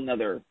 That's a whole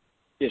nother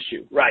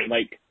issue. Right.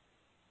 Like,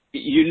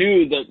 you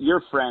knew that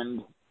your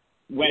friend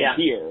went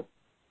here.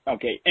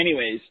 Okay.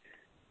 Anyways,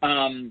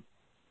 and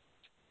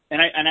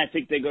I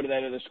think they go to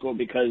that other school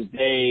because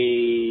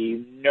they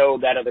know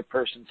that other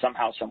person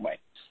somehow, some way.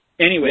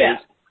 Anyways,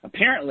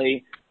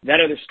 apparently that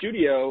other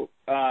studio,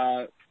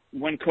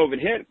 when COVID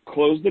hit,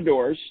 closed the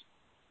doors,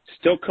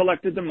 still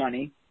collected the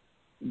money,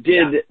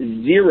 did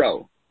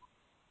zero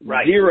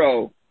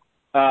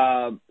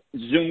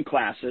Zoom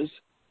classes,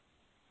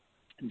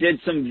 did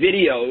some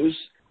videos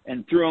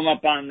and threw them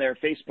up on their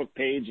Facebook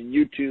page and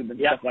YouTube and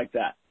stuff like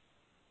that.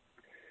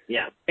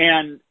 Yeah.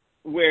 And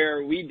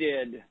where we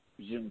did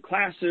Zoom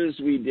classes,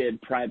 we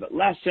did private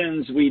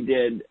lessons, we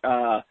did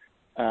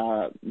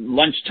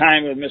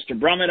lunchtime with Mr.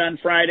 Brummett on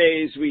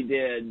Fridays, we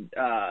did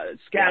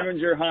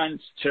scavenger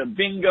hunts, to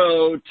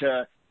bingo,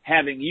 to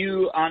having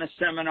you on a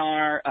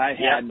seminar. I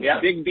had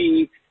Big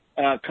B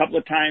a couple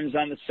of times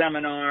on the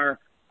seminar.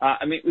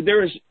 I mean,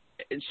 there was,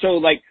 so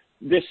like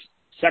this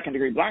second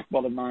degree black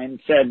belt of mine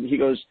said, he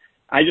goes,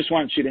 I just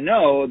want you to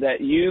know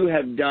that you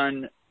have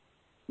done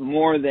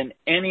more than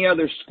any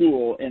other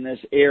school in this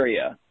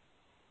area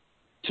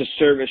to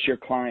service your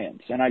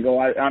clients. And I go,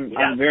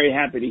 I'm very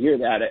happy to hear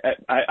that.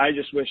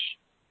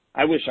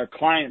 I wish our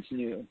clients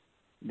knew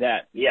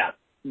that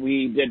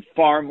we did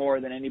far more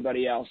than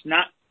anybody else.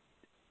 Not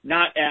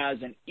as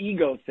an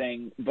ego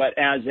thing, but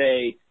as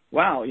a,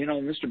 wow,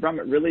 Mr.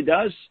 Brummett really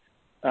does,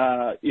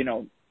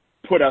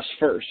 put us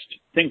first,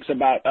 thinks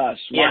about us,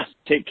 wants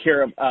to take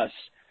care of us,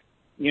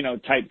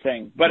 type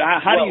thing. But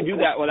how do you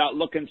do that without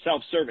looking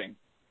self-serving?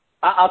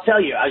 I'll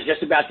tell you. I was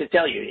just about to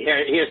tell you.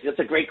 That's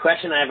a great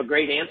question. I have a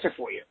great answer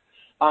for you.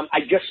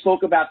 I just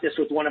spoke about this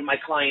with one of my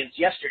clients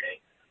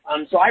yesterday.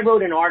 So I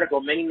wrote an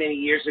article many, many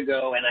years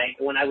ago, and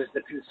when I was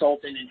the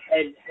consultant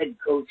and head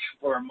coach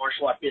for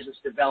martial art business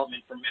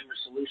development for Member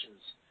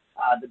Solutions,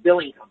 the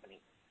billing company.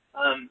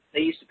 They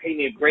used to pay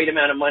me a great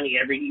amount of money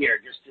every year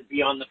just to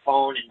be on the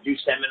phone and do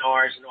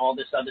seminars and all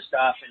this other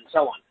stuff and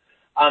so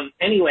on.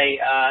 Anyway,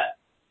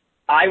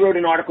 I wrote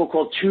an article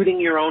called "Tooting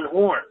Your Own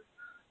Horn,"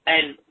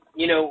 and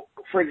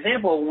for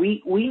example,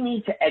 we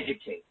need to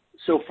educate.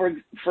 So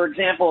for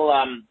example,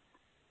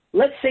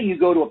 let's say you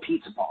go to a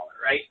pizza parlor,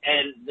 right?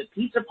 And the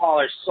pizza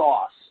parlor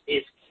sauce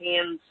is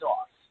canned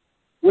sauce,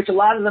 which a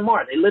lot of them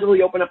are. They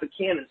literally open up a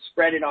can and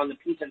spread it on the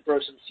pizza and throw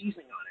some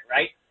seasoning on it,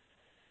 right?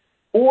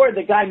 Or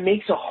the guy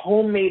makes a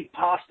homemade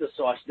pasta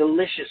sauce,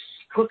 delicious,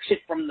 cooks it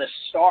from the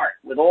start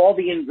with all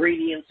the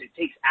ingredients. It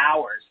takes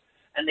hours,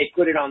 and they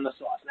put it on the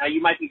sauce. Now, you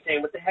might be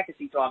saying, what the heck is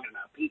he talking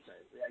about? Pizza.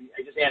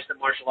 I just asked a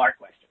martial art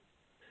question.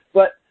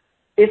 But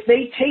if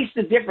they taste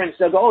the difference,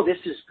 they'll go, oh,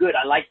 this is good.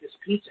 I like this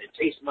pizza. It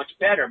tastes much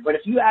better. But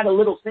if you add a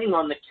little thing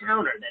on the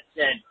counter that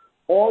said,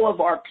 all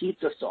of our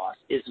pizza sauce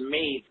is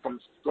made from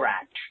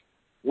scratch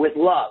with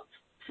love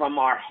from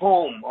our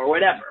home or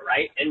whatever,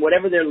 right? And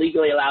whatever they're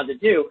legally allowed to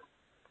do,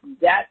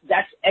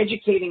 that's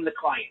educating the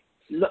client.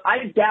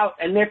 I doubt,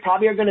 and there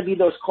probably are going to be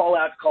those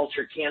call-out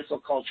culture, cancel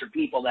culture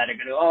people that are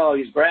going to, oh,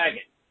 he's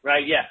bragging,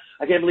 right? Yeah,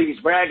 I can't believe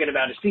he's bragging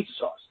about his pizza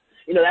sauce,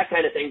 that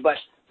kind of thing. But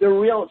the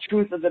real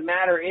truth of the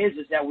matter is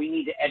that we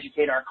need to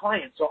educate our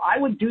clients. So I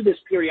would do this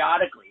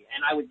periodically,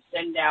 and I would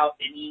send out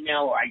an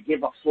email or I'd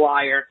give a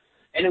flyer,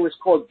 and it was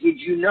called Did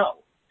You Know?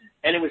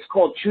 And it was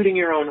called Tooting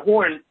Your Own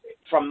Horn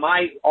from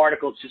my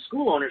article to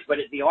school owners, but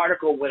the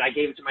article when I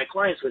gave it to my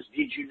clients was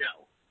Did You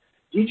Know?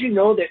 Did you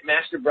know that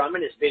Master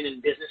Brahman has been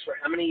in business for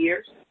how many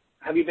years?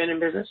 Have you been in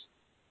business?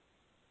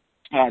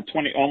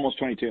 almost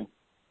 22.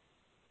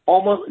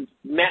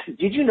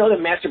 Did you know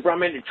that Master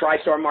Brahman and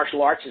TriStar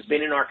Martial Arts has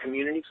been in our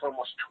community for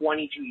almost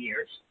 22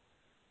 years?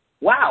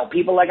 Wow,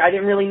 people I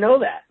didn't really know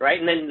that, right?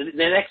 And then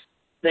the next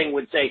thing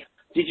would say,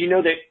 did you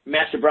know that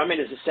Master Brahman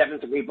is a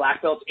 7th degree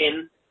black belt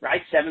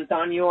right? 7th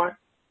on you are?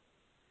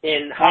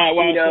 In Hapkido.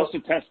 Well, I was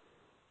supposed to test.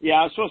 Yeah,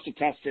 I was supposed to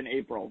test in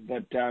April,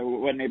 but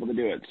wasn't able to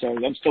do it. So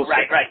I'm still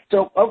right.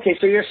 So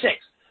you're 6.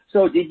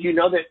 So did you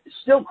know that?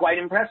 Still quite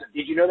impressive.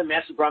 Did you know that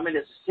Master Brahman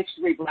is a 6th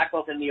degree black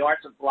belt in the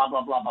arts of blah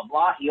blah blah blah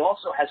blah? He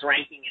also has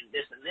ranking in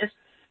this and this,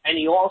 and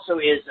he also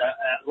is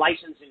a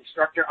licensed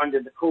instructor under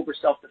the Cobra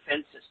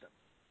self-defense system.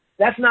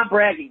 That's not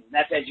bragging.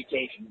 That's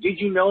education. Did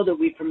you know that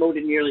we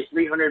promoted nearly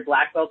 300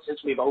 black belts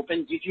since we've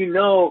opened? Did you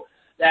know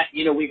that,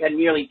 we've had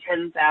nearly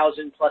 10,000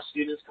 plus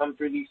students come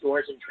through these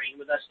doors and train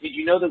with us? Did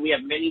you know that we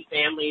have many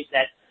families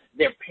that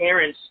their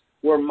parents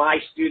were my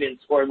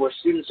students or were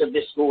students of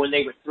this school when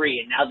they were 3,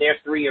 and now their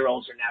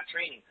 3-year-olds are now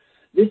training?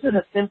 This is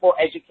a simple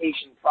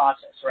education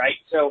process, right?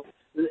 So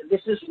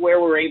this is where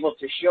we're able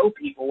to show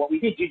people what we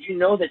did. Did you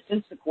know that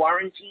since the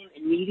quarantine,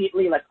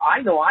 immediately, like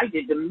I know I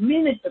did, the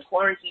minute the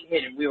quarantine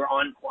hit and we were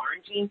on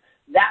quarantine,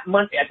 that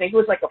Monday, I think it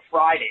was like a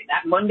Friday,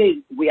 that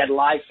Monday we had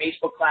live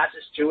Facebook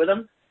classes, 2 of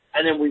them.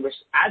 And then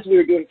as we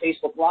were doing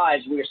Facebook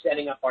Lives, we were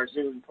setting up our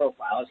Zoom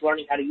profile. I was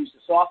learning how to use the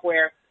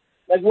software,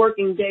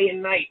 working day and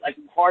night,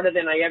 harder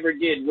than I ever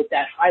did with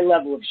that high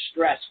level of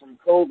stress from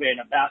COVID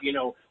about,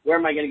 where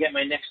am I going to get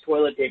my next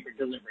toilet paper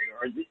delivery?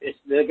 Or is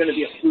there going to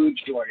be a food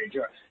shortage?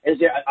 Or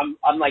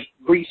I'm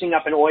greasing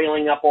up and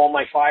oiling up all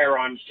my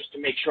firearms just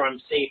to make sure I'm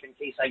safe in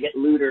case I get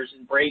looters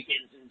and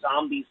break-ins and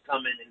zombies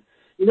coming. And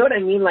you know what I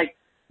mean?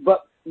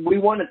 But we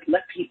want to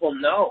let people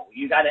know.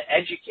 You got to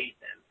educate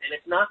them. And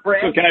it's not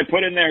bragging. So can I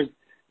put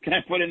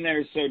in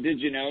there? So did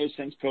you know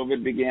since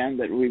COVID began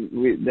that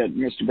that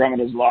Mr. Brahman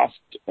has lost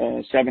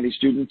 70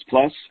 students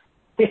plus?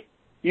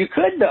 You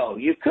could though.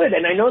 You could,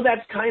 and I know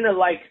that's kind of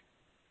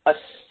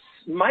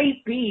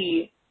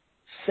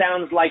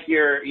sounds like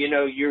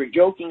you're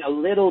joking a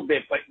little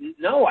bit, but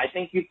no, I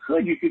think you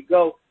could. You could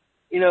go.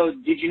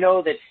 Did you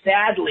know that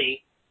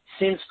sadly,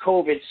 since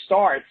COVID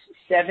starts,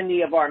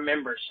 70 of our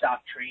members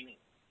stopped training.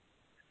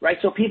 Right,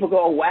 so people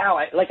go, oh, wow,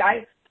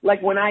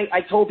 when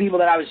I told people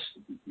that I was,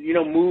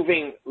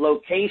 moving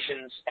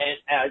locations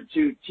and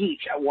to teach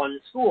at one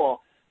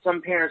school,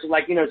 some parents were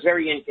like, it's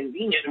very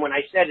inconvenient. And when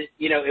I said,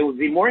 it would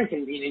be more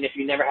inconvenient if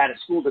you never had a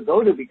school to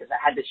go to because I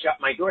had to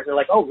shut my doors. They're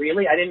like, oh,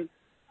 really? I didn't,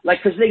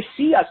 because they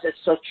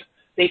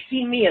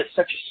see me as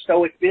such a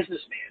stoic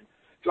businessman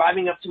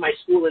driving up to my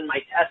school in my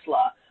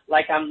Tesla,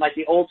 like I'm like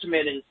the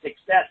ultimate in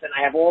success and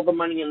I have all the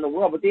money in the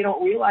world, but they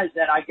don't realize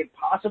that I could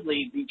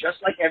possibly be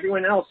just like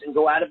everyone else and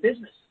go out of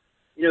business.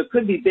 It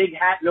could be big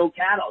hat, no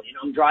cattle.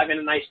 I'm driving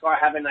a nice car,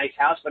 have a nice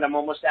house, but I'm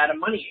almost out of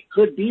money. It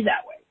could be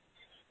that way,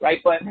 right?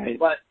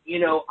 But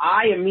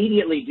I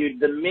immediately, dude,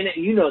 the minute,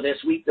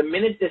 the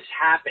minute this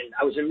happened,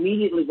 I was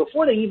immediately,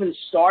 before they even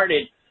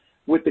started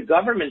with the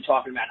government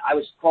talking about it, I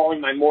was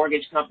calling my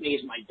mortgage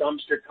companies, my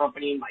dumpster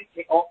company,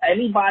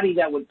 anybody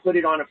that would put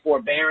it on a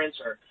forbearance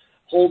or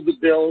hold the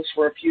bills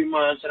for a few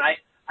months. And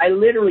I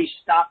literally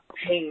stopped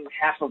paying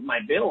half of my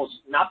bills,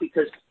 not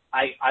because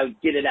I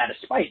did it out of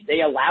spite.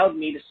 They allowed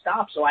me to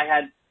stop. So I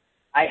had,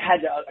 I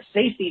had a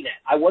safety net.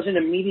 I wasn't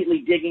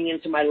immediately digging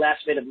into my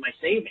last bit of my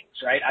savings,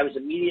 right? I was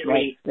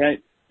immediately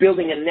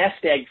building a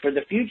nest egg for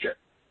the future.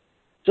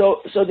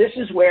 So this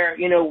is where,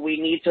 you know, we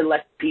need to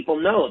let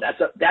people know.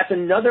 That's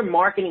another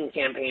marketing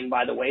campaign,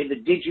 by the way, the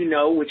Did You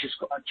Know, which is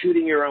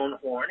tooting your own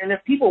horn. And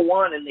if people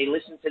want and they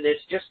listen to this,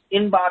 just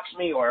inbox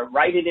me or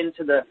write it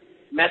into the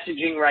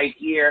messaging right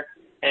here,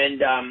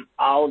 and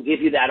I'll give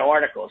you that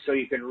article so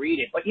you can read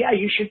it. But yeah,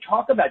 you should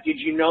talk about, did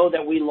you know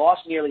that we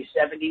lost nearly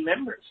 70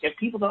 members? Get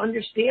people to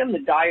understand the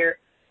dire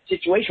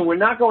situation. We're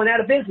not going out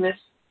of business,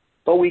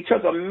 but we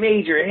took a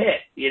major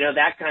hit, you know,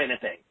 that kind of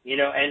thing, you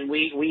know, and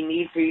we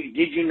need for you.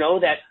 Did you know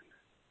that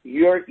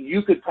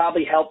you could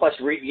probably help us,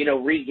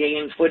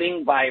 regain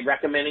footing by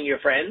recommending your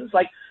friends?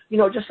 Like, you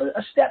know, just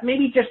a step,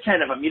 maybe just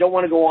 10 of them. You don't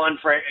want to go on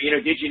for, you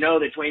know, did you know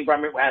that Dwayne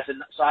Brummer has a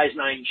size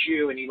 9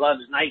 shoe and he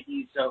loves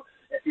Nike? So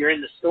if you're in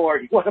the store,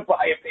 you want to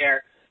buy a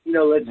pair, you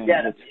know, let's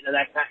get them. You know,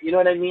 that kind, you know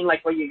what I mean?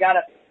 Like, well, you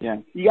gotta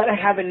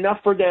have enough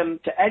for them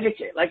to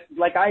educate.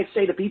 Like I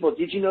say to people,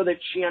 did you know that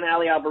she and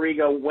Allie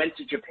Alberigo went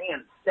to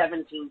Japan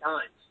 17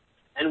 times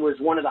and was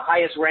one of the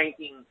highest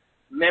ranking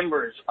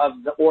members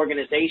of the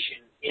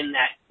organization in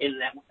that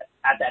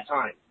at that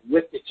time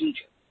with the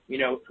teacher? You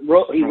know,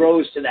 he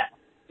rose to that.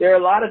 There are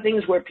a lot of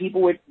things where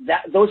people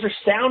those are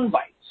sound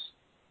bites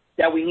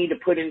that we need to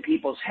put in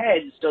people's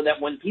heads so that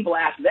when people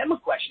ask them a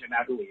question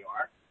about who we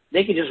are,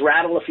 they can just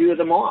rattle a few of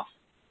them off.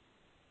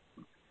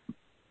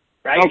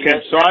 Right? Okay,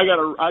 so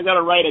I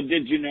gotta write a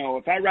did you know.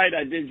 If I write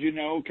a did you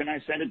know, can I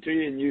send it to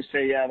you and you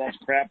say, yeah, that's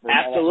crap? Or,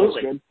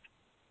 absolutely. That's good?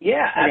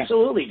 Yeah, okay.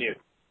 Absolutely do.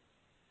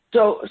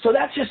 So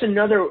that's just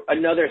another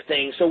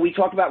thing. So we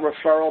talked about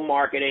referral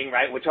marketing,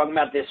 right? We're talking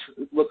about this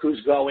look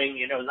who's going,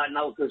 you know, not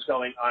look who's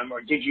going,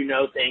 or did you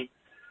know thing.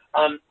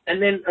 And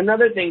then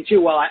another thing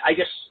too, well, I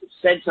just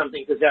said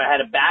something because I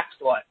had a back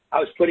thought. I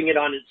was putting it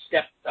on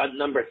step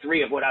number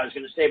 3 of what I was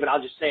going to say, but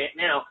I'll just say it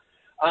now.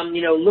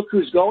 You know, look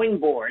who's going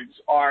boards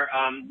are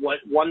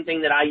one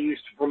thing that I use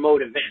to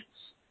promote events.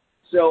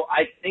 So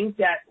I think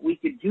that we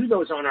could do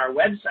those on our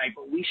website,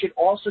 but we should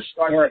also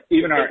start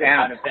even our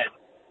app. Events.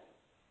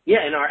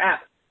 Yeah, in our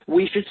app.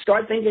 We should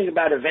start thinking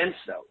about events,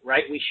 though,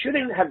 right? We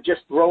shouldn't have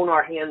just thrown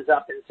our hands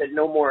up and said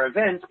no more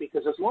events,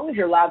 because as long as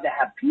you're allowed to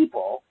have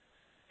people,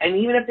 and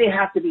even if they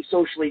have to be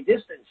socially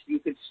distanced, you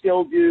could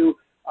still do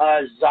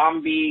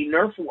zombie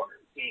Nerf war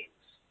games.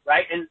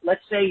 Right? And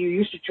let's say you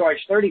used to charge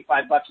 $35,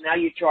 now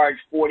you charge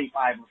 $45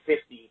 or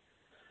 $50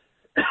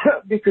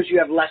 because you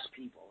have less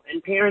people.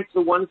 And parents,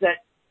 the ones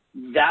that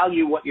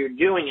value what you're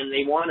doing and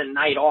they want a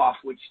night off,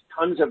 which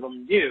tons of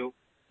them do,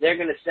 they're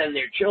going to send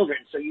their children.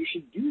 So you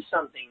should do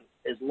something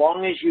as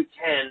long as you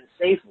can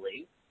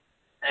safely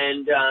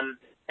and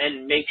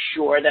make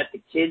sure that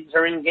the kids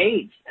are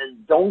engaged.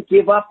 And don't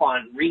give up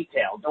on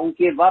retail. Don't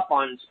give up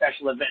on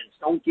special events.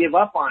 Don't give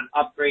up on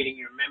upgrading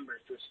your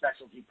members to a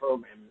specialty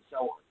program and so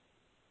on.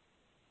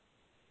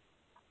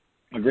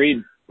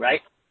 Agreed. Right?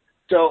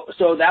 So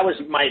that was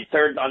my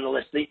third on the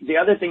list. The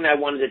other thing I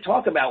wanted to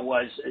talk about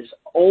is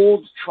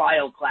old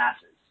trial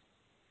classes.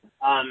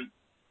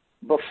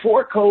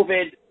 Before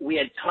COVID, we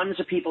had tons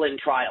of people in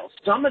trials.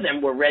 Some of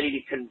them were ready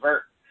to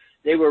convert.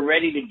 They were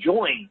ready to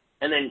join,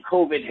 and then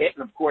COVID hit,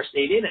 and of course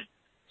they didn't.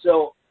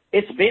 So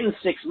it's been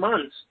 6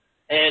 months,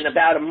 and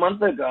about a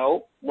month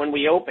ago when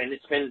we opened,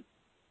 it's been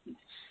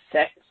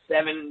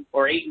 7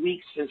 or 8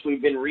 weeks since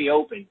we've been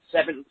reopened.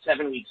 7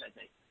 weeks, I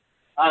think.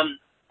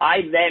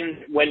 I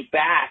then went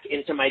back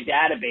into my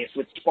database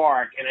with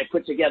Spark, and I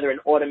put together an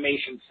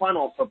automation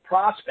funnel for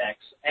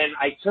prospects, and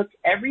I took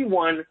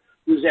everyone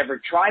who's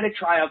ever tried a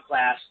trial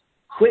class,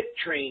 quit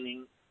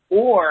training,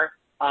 or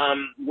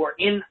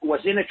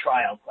was in a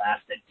trial class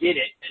that did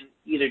it and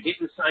either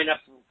didn't sign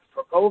up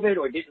for COVID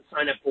or didn't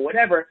sign up for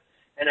whatever,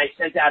 and I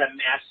sent out a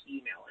mass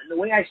email. And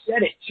the way I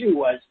said it, too,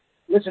 was,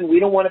 listen, we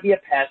don't want to be a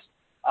pest.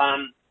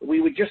 We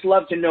would just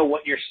love to know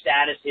what your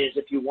status is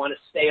if you want to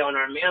stay on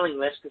our mailing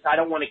list, because I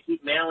don't want to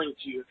keep mailing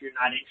to you if you're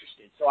not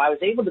interested. So I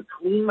was able to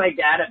clean my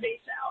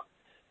database out,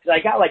 because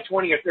I got like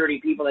 20 or 30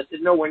 people that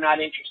said, no, we're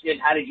not interested.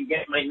 How did you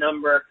get my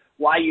number?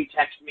 Why you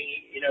text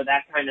me? You know,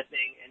 that kind of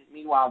thing. And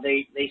meanwhile,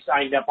 they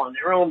signed up on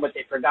their own, but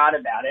they forgot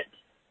about it.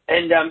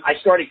 And I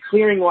started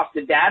clearing off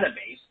the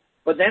database.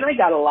 But then I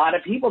got a lot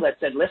of people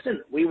that said, listen,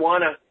 we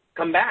want to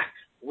come back.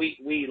 We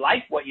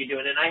like what you're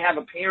doing. And I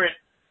have a parent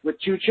with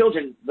 2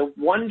 children. The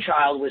one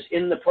child was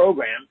in the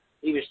program.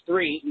 He was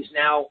 3. He's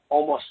now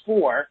almost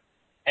 4.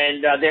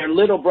 And their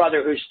little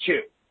brother, who's 2.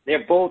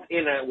 They're both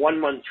in a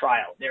 1-month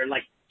trial. They're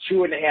like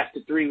 2.5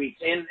 to 3 weeks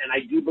in, and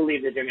I do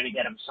believe that they're going to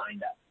get them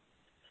signed up.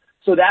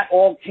 So that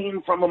all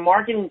came from a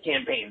marketing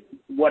campaign,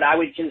 what I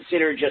would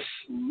consider just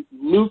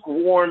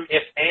lukewarm,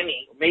 if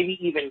any, maybe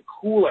even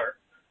cooler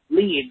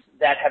leads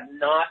that have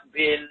not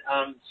been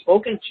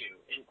spoken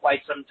to in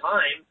quite some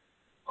time,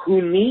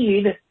 who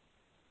need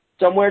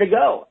somewhere to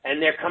go.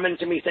 And they're coming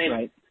to me saying,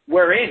 right,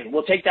 we're in.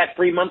 We'll take that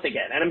free month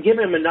again. And I'm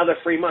giving them another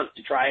free month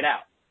to try it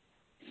out.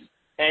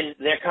 And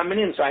they're coming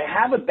in. So I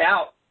have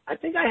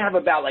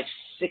about like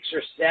 6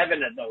 or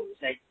 7 of those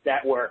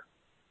that were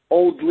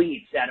old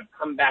leads that have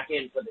come back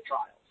in for the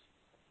trials.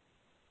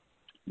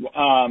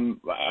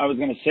 I was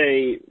going to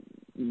say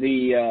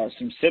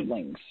some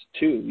siblings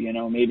too.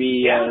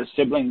 Maybe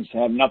siblings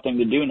have nothing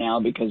to do now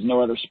because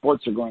no other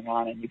sports are going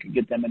on, and you could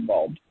get them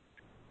involved.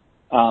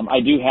 I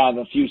do have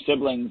a few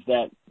siblings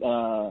that,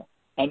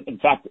 and in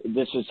fact,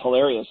 this is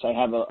hilarious. I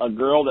have a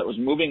girl that was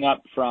moving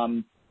up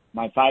from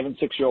my 5 and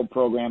 6-year-old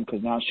program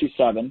because now she's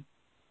 7.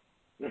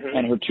 Mm-hmm.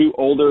 And her 2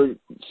 older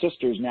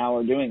sisters now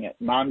are doing it.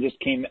 Mom just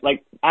came,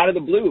 like, out of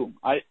the blue.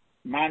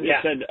 Mom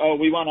just said, oh,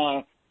 we want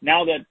to,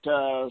 now that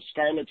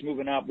Scarlett's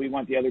moving up, we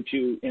want the other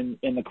 2 in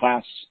the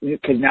class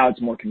because now it's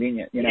more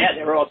convenient. Yeah,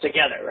 they were all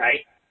together,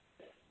 right?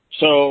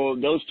 So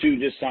those 2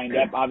 just signed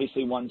up.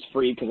 Obviously, one's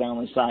free because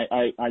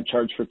I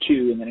charge for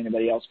 2, and then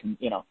anybody else can,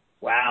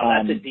 Wow,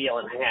 that's a deal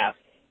and a half.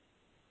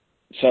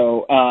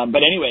 So,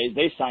 but anyways,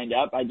 they signed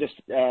up. I just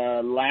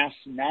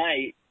last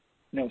night.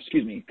 No,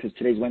 excuse me, because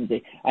today's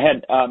Wednesday. I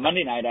had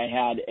Monday night. I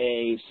had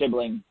a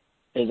sibling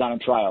is on a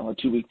trial, a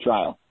 2-week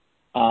trial.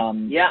 So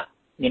there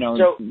you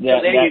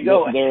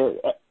go.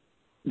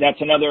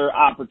 That's another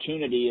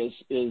opportunity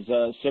is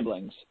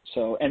siblings.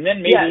 So, and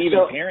then maybe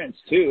even parents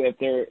too, if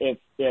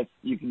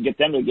you can get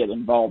them to get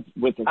involved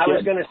with their kids. I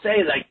was going to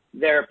say, like,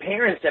 there are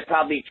parents that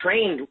probably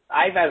trained.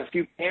 I've had a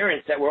few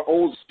parents that were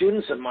old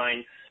students of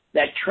mine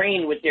that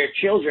trained with their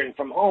children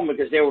from home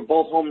because they were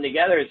both home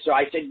together. So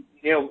I said,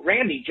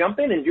 Randy, jump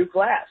in and do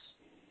class.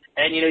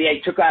 And,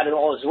 he took out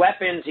all his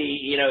weapons.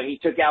 He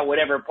took out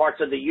whatever parts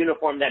of the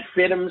uniform that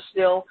fit him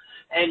still.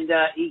 And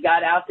he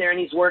got out there and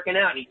he's working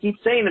out. And he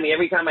keeps saying to me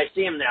every time I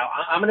see him now,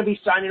 I'm going to be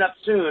signing up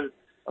soon.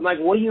 I'm like,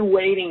 what are you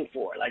waiting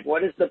for? Like,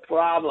 what is the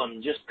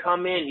problem? Just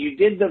come in. You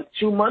did the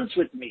 2 months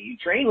with me. You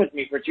trained with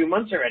me for 2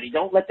 months already.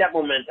 Don't let that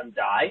momentum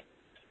die.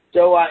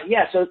 So,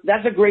 so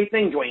that's a great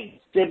thing, Duane.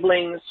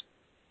 Siblings,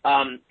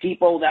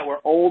 people that were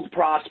old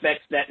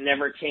prospects that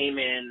never came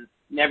in,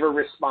 never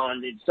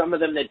responded. Some of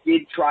them that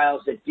did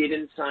trials that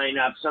didn't sign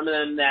up. Some of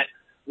them that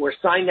were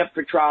signed up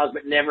for trials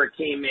but never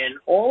came in.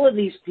 All of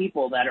these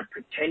people that are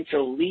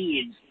potential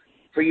leads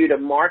for you to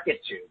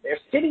market to, they're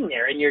sitting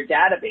there in your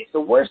database. The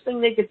worst thing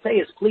they could say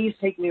is, please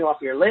take me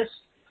off your list.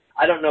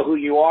 I don't know who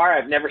you are.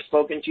 I've never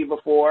spoken to you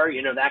before,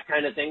 that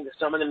kind of thing.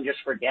 Some of them just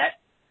forget.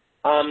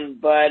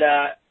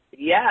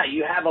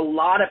 You have a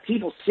lot of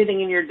people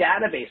sitting in your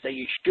database that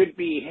you should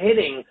be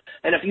hitting.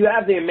 And if you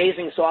have the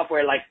amazing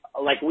software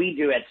like we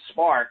do at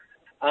Spark,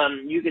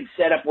 you could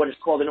set up what is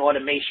called an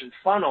automation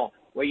funnel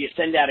where you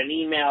send out an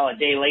email. A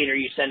day later,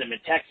 you send them a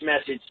text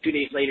message. 2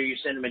 days later, you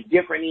send them a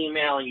different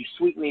email, and you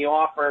sweeten the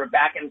offer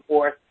back and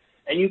forth.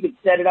 And you could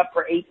set it up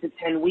for 8 to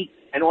 10 weeks,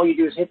 and all you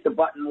do is hit the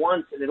button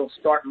once, and it'll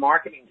start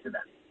marketing to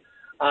them.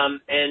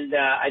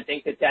 I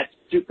think that that's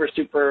super,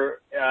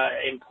 super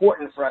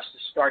important for us to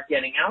start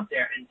getting out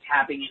there and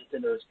tapping into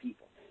those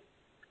people.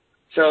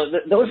 So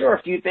those are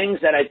a few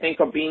things that I think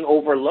are being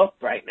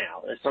overlooked right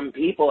now that some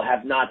people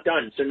have not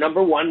done. So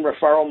number 1,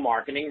 referral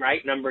marketing,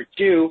 right? Number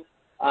 2,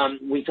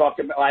 we talked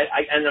about,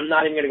 and I'm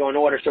not even going to go in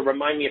order, so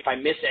remind me if I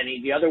miss any.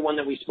 The other one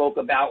that we spoke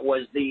about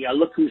was the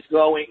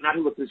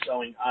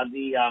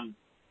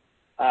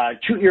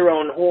toot your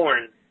own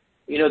horn.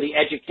 The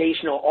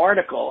educational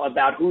article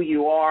about who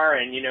you are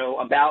and,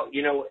 about,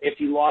 if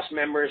you lost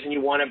members and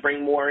you want to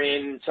bring more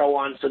in and so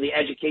on. So the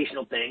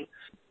educational thing.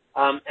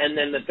 And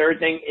then the third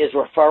thing is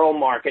referral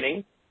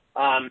marketing.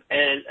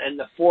 And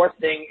the fourth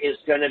thing is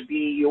going to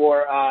be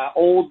your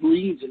old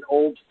leads and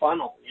old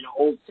funnel,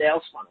 old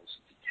sales funnels.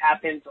 To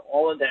tap into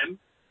all of them.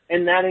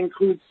 And that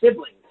includes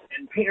siblings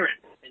and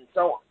parents and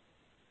so on.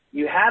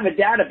 You have a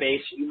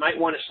database. You might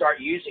want to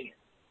start using it.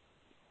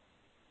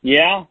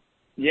 Yeah.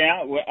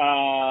 Yeah,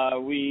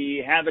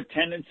 we have a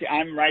tendency,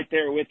 I'm right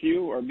there with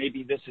you, or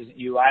maybe this isn't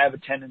you, I have a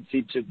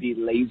tendency to be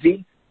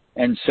lazy,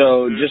 and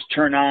so just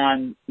turn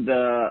on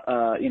the,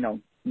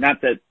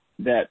 not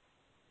that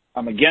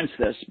I'm against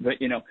this, but,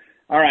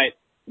 all right,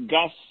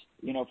 Gus,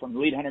 from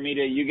Lead Hunter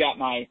Media, you got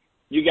my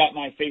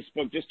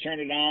Facebook, just turn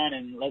it on,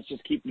 and let's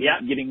just keep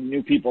getting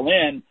new people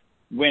in,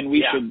 when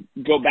we should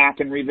go back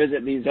and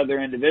revisit these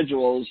other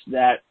individuals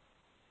that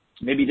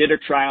maybe did a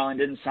trial and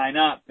didn't sign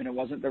up and it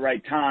wasn't the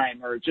right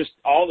time, or just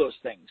all those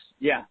things.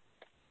 Yeah.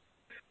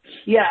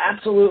 Yeah,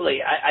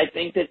 absolutely. I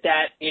think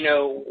that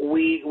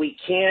we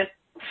can't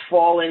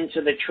fall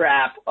into the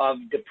trap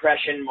of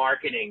depression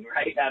marketing,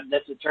 right?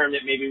 That's a term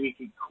that maybe we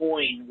could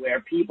coin, where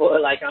people are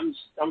like, I'm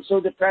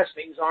so depressed,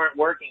 things aren't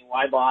working.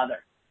 Why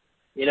bother?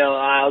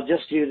 I'll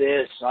just do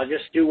this. I'll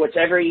just do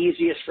whatever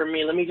easiest for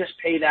me. Let me just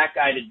pay that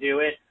guy to do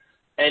it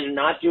and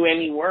not do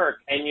any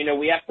work. And,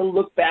 we have to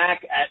look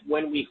back at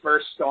when we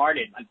first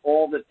started, like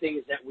all the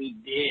things that we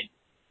did,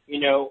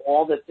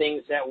 all the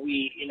things that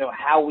we,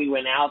 how we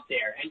went out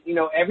there. And,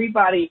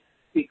 everybody,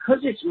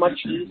 because it's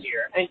much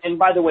easier, and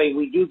by the way,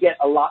 we do get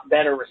a lot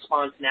better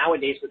response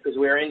nowadays because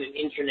we're in an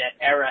internet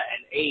era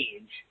and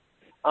age.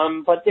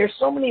 But there's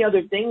so many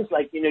other things,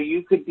 like,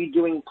 you could be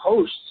doing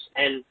posts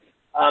and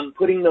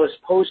putting those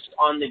posts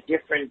on the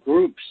different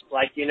groups,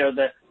 like,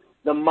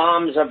 the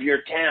moms of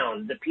your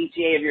town, the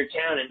PTA of your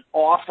town, and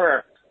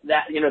offer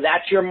that,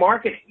 that's your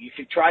marketing. You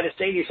should try to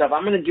say to yourself,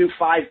 I'm going to do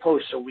 5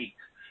 posts a week,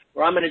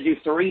 or I'm going to do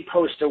 3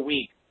 posts a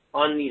week,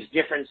 on these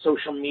different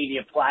social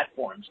media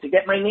platforms to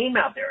get my name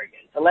out there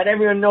again, to let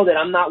everyone know that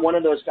I'm not one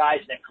of those guys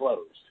that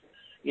closed.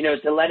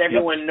 To let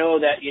everyone know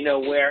that,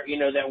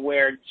 that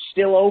we're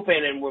still open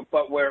and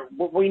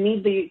we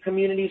need the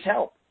community's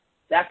help,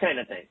 that kind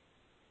of thing.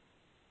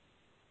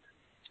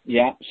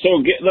 Yeah. So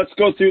let's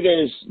go through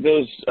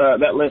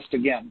that list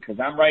again, because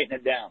I'm writing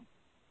it down.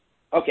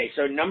 Okay.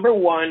 So number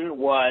one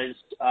was,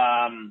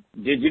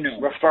 did you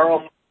know?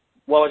 Referral.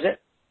 What was it?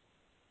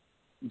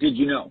 Did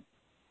you know?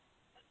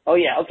 Oh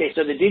yeah. Okay.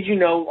 So the Did You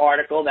Know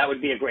article, that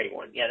would be a great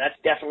one. Yeah. That's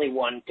definitely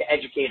one to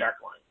educate our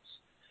clients.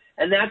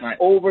 And that's right.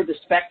 Over the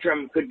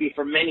spectrum, could be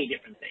for many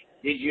different things.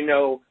 Did you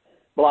know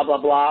blah, blah,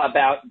 blah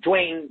about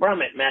Duane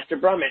Brummett, Master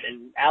Brummett,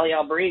 and Ali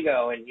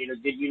Alberigo? And,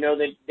 did you know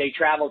that they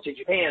traveled to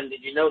Japan?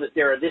 Did you know that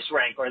they're this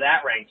rank or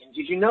that rank? And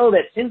did you know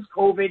that since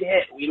COVID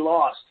hit, we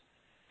lost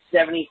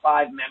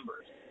 75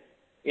 members?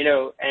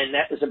 And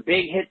that was a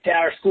big hit to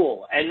our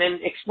school. And then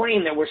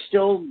explain that we're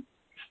still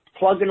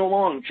chugging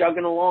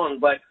along,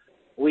 but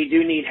we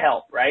do need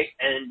help, right?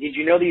 And did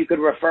you know that you could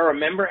refer a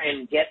member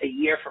and get a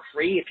year for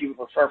free if you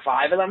refer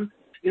 5 of them?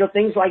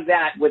 Things like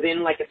that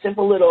within like a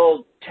simple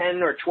little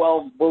 10 or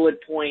 12 bullet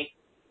point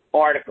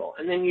article.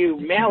 And then you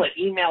mail it,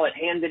 email it,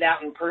 hand it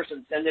out in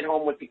person, send it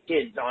home with the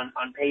kids on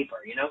paper,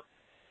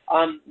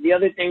 The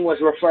other thing was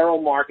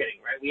referral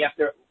marketing, right? We have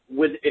to,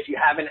 if you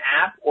have an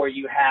app or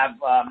you have,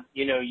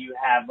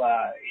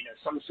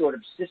 some sort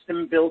of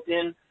system built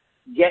in,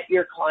 get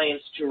your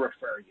clients to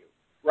refer you.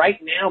 Right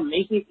now,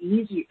 make it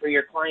easy for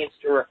your clients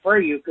to refer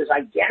you, because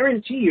I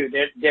guarantee you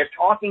they're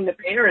talking to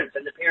parents,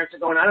 and the parents are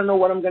going, I don't know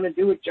what I'm going to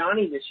do with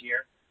Johnny this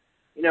year.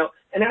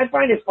 And I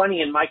find it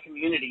funny in my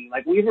community,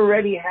 like we've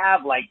already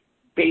have like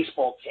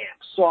baseball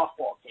camps,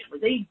 softball camp,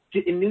 but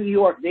in New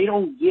York, they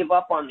don't give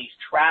up on these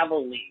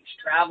travel leagues,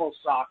 travel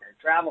soccer,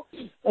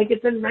 like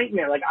it's a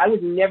nightmare. Like I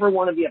would never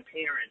want to be a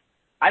parent.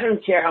 I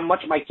don't care how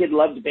much my kid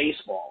loved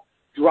baseball,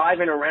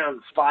 driving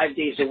around 5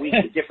 days a week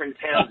to different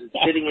towns and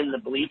sitting in the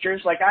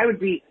bleachers. Like I would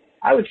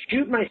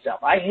shoot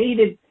myself. I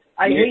hated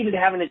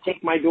having to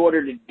take my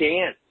daughter to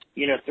dance,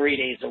 3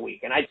 days a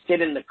week. And I'd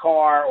sit in the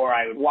car, or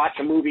I would watch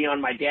a movie on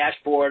my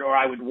dashboard, or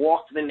I would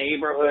walk to the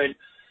neighborhood.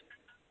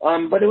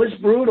 But it was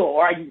brutal.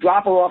 Or I'd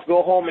drop her off,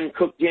 go home and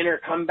cook dinner,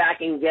 come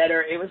back and get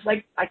her. It was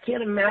like, I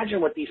can't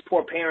imagine what these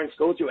poor parents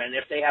go through, and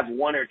if they have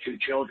 1 or 2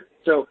 children.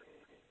 So,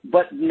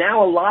 but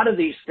now a lot of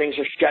these things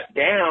are shut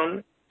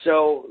down.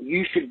 So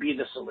you should be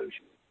the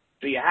solution.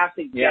 So you have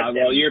to get them.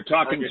 Well, you're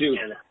talking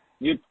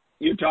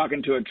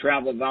to a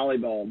travel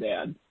volleyball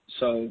dad.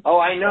 So. Oh,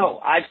 I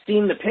know. I've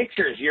seen the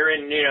pictures.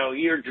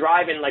 You're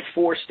driving like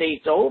 4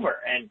 states over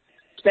and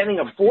spending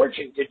a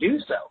fortune to do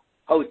so.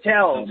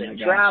 Hotels and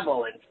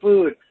travel and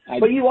food.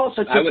 But you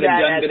also took I would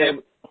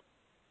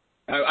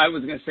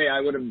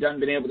have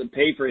been able to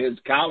pay for his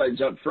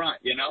college up front,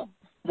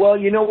 Well,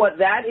 you know what?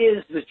 That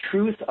is the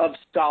truth of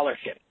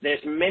scholarship. There's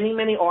many,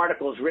 many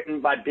articles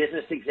written by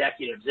business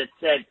executives that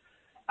said,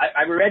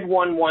 I read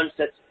one once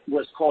that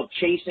was called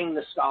Chasing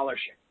the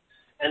Scholarship.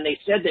 And they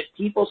said that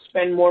people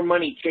spend more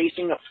money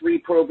chasing a free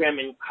program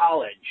in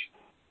college,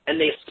 and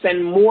they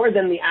spend more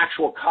than the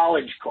actual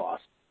college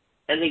cost,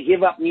 and they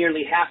give up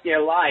nearly half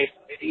their life,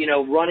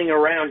 running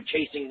around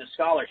chasing the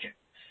scholarship,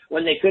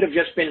 when they could have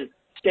just been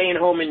staying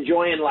home,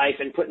 enjoying life,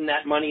 and putting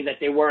that money that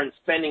they weren't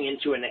spending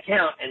into an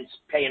account and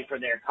paying for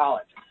their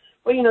college.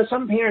 Well,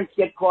 some parents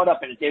get caught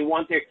up in it. They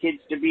want their kids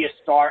to be a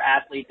star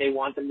athlete. They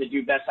want them to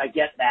do best. I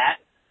get that.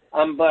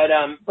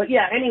 But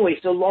yeah, anyway,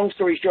 so long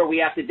story short, we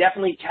have to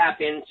definitely tap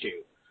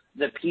into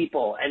the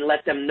people and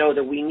let them know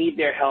that we need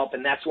their help.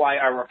 And that's why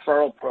our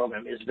referral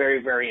program is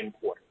very, very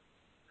important.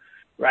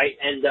 Right.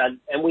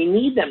 And we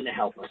need them to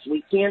help us.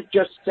 We can't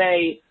just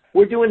say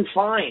we're doing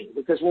fine,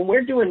 because when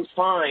we're doing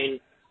fine,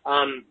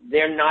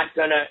 they're not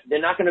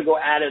gonna go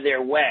out of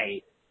their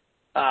way,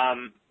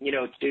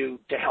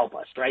 to help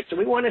us, right? So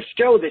we want to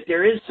show that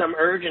there is some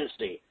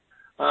urgency,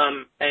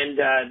 and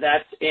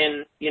that's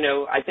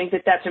I think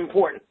that's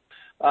important.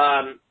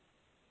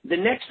 The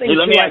next thing.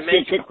 Let me ask you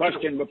a quick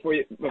question before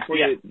you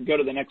go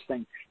to the next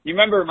thing. You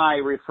remember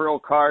my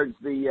referral cards,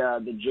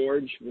 the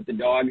George with the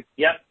dog?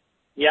 Yep.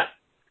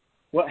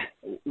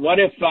 What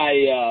if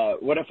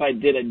I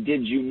did a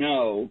Did You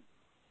Know?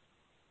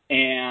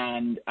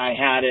 And I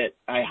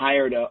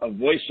hired a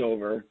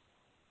voiceover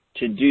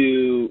to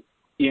do,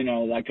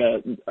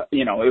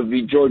 it would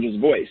be George's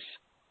voice.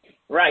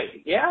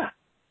 Right. Yeah.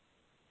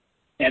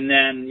 And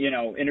then,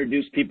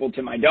 introduce people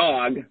to my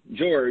dog,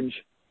 George,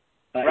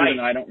 right. Even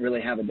though I don't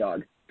really have a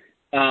dog.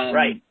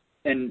 Right.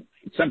 And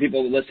some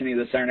people listening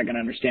to this aren't going to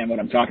understand what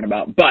I'm talking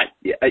about, but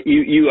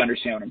you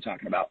understand what I'm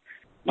talking about.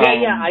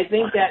 Yeah, I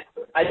think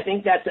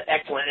that's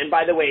excellent. And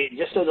by the way,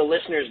 just so the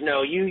listeners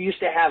know, you used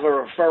to have a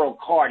referral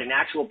card, an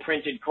actual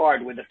printed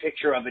card with a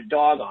picture of a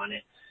dog on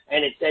it,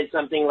 and it said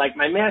something like,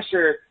 "My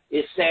master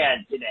is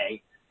sad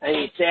today, and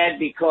he's sad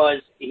because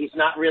he's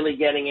not really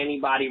getting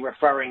anybody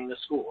referring the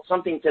school,"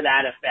 something to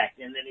that effect.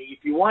 And then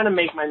if you want to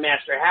make my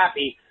master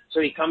happy,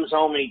 so he comes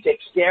home and he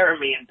takes care of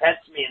me and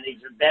pets me and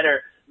he's a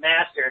better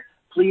master,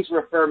 please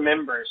refer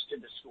members to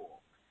the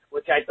school.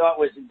 which I thought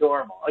was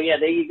adorable. Oh yeah,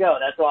 there you go.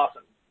 That's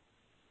awesome.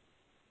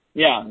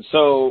 Yeah.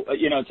 So,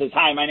 it says,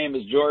 "Hi, my name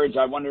is George.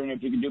 I'm wondering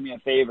if you can do me a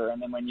favor."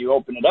 And then when you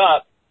open it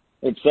up,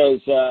 it says,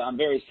 "I'm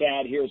very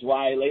sad. Here's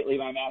why. Lately,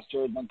 my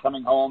master has been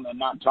coming home and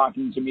not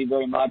talking to me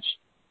very much.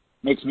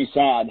 Makes me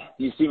sad.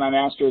 You see, my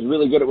master is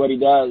really good at what he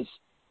does.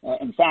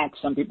 In fact,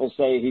 some people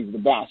say he's the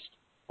best.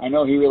 I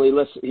know he really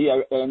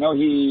I know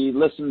he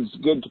listens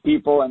good to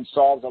people and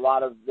solves a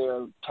lot of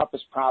their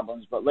toughest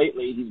problems, but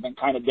lately he's been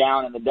kind of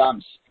down in the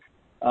dumps.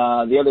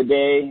 The other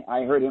day,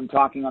 I heard him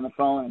talking on the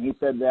phone, and he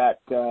said that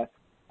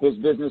his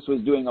business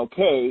was doing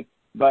okay,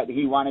 but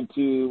he wanted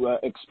to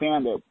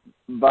expand it,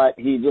 but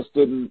he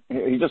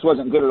just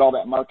wasn't good at all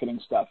that marketing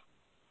stuff.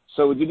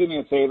 So would you do me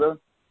a favor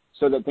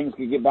so that things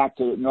could get back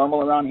to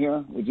normal around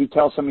here? Would you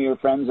tell some of your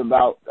friends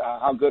about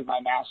how good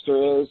my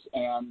master is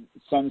and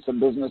send some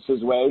business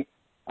his way?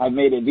 I've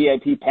made a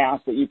VIP pass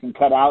that you can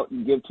cut out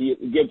and give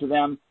to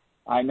them.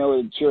 I know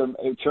it'd cheer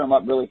him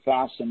up really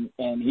fast,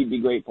 and he'd be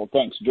grateful.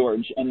 Thanks,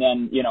 George." And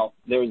then,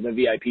 there's the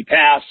VIP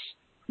pass,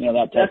 that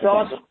type That's of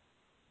awesome. thing.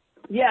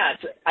 Yeah,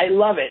 I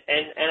love it,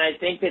 and I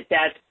think that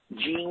that's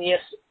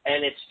genius,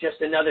 and it's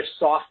just another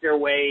softer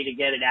way to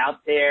get it out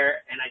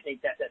there, and I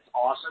think that that's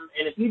awesome.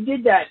 And if you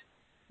did that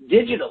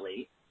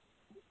digitally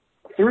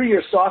through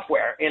your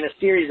software in a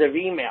series of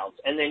emails,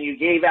 and then you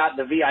gave out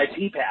the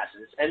VIP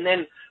passes, and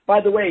then, by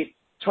the way,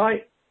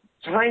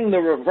 tying the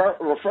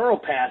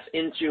referral pass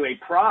into a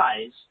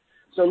prize.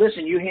 So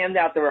listen, you hand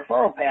out the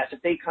referral pass.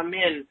 If they come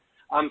in,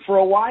 for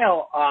a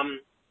while,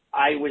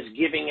 I was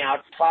giving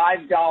out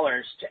 $5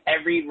 to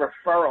every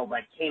referral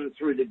that came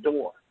through the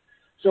door.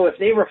 So if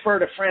they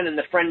referred a friend and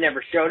the friend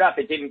never showed up,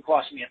 it didn't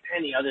cost me a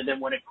penny other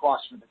than what it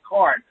cost for the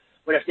card.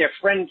 But if their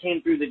friend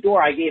came through the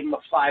door, I gave them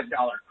a $5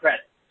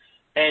 credit.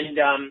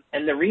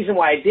 And the reason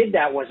why I did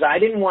that was I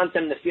didn't want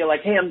them to feel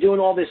like, hey, I'm doing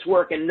all this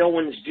work and no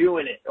one's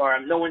doing it, or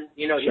no one,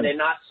 Sure. They're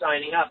not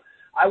signing up.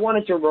 I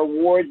wanted to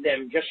reward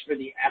them just for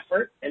the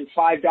effort, and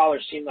 $5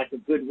 seemed like a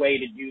good way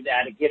to do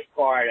that, a gift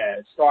card,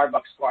 a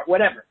Starbucks card,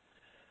 whatever.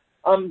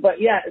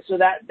 But yeah, so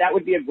that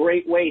would be a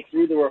great way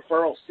through the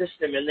referral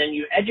system, and then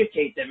you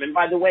educate them. And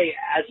by the way,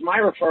 as my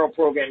referral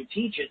program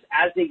teaches,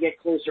 as they get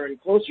closer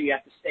and closer, you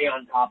have to stay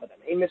on top of them.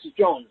 Hey, Mrs.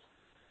 Jones,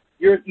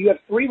 you have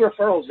 3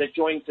 referrals that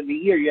joined for the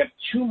year. You have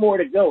 2 more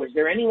to go. Is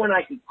there anyone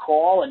I could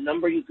call, a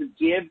number you could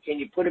give? Can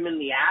you put them in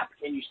the app?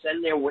 Can you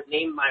send their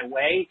name my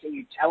way? Can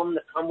you tell them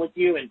to come with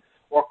you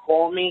or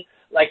call me?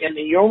 And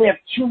then you only have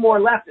 2 more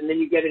left, and then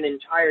you get an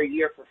entire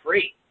year for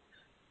free.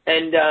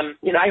 And,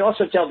 I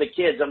also tell the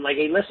kids, I'm like,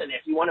 hey, listen,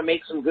 if you want to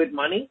make some good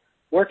money,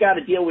 work out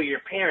a deal with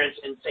your parents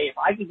and say, if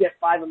I could get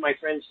 5 of my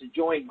friends to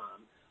join,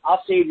 Mom,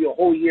 I'll save you a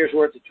whole year's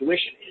worth of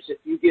tuition. Is if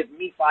you give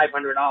me $500,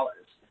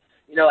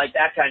 like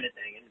that kind of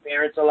thing. And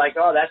parents are like,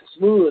 oh, that's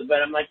smooth.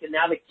 But I'm like, and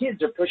now the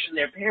kids are pushing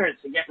their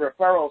parents to get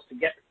referrals to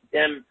get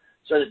them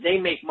so that they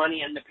make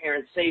money and the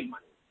parents save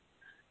money.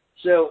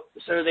 So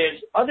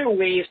there's other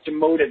ways to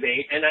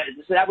motivate, and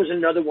so that was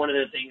another one of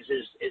the things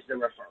is the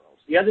referrals.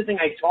 The other thing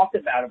I talked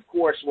about, of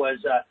course, was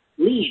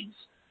leads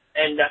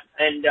and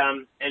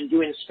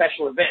doing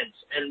special events.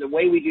 And the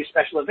way we do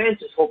special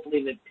events is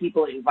hopefully that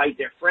people invite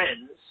their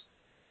friends,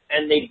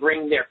 and they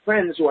bring their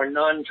friends who are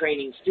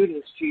non-training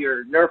students to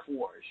your Nerf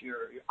Wars,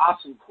 your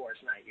Awesome Course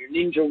night, your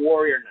Ninja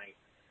Warrior night,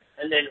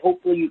 and then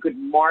hopefully you could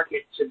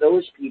market to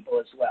those people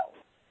as well.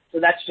 So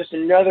that's just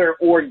another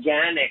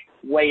organic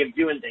way of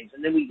doing things.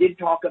 And then we did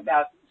talk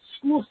about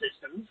school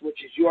systems,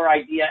 which is your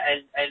idea,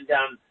 and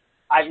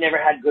I've never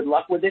had good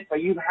luck with it,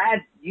 but you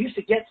used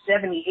to get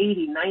 70,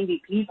 80,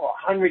 90 people,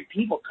 100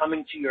 people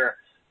coming to your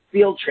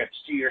field trips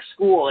to your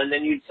school, and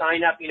then you'd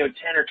sign up, 10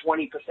 or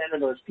 20% of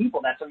those people.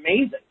 That's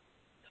amazing,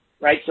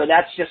 right? So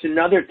that's just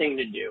another thing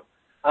to do.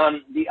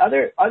 The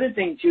other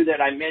thing, too,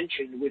 that I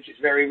mentioned, which is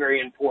very,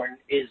 very important,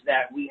 is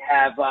that we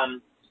have,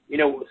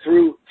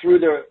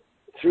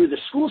 through the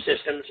school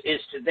systems is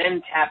to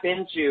then tap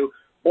into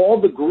all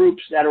the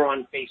groups that are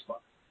on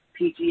Facebook,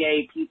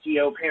 PTA,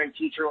 PTO,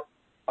 Parent-Teacher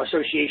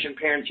Association,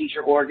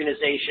 Parent-Teacher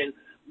Organization,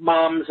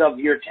 moms of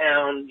your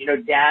town,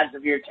 dads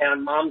of your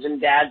town, moms and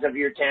dads of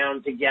your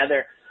town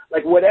together.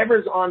 Like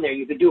whatever's on there,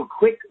 you could do a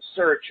quick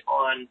search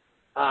on,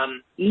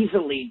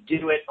 easily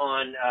do it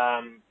on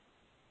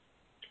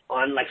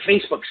like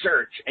Facebook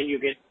search, and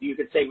you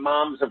could say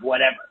moms of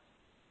whatever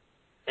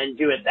and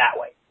do it that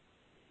way.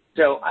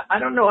 So I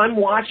don't know. I'm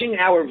watching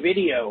our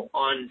video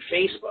on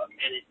Facebook,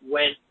 and it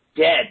went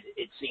dead,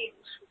 it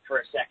seems, for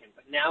a second.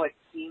 But now it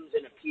seems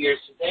and appears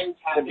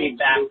to be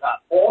back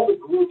up. All the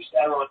groups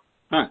that are on.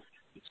 Huh.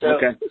 So,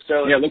 okay.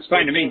 So yeah, it looks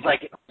fine to me.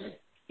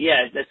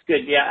 Yeah, that's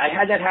good. Yeah, I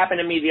had that happen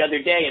to me the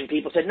other day, and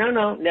people said,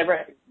 no,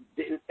 never.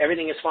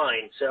 Everything is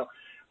fine. So,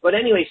 but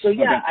anyway, so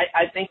yeah, okay.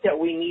 I think that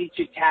we need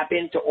to tap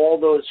into all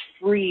those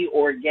free,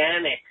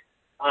 organic,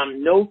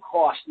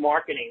 no-cost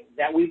marketing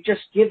that we've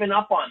just given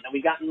up on, that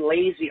we've gotten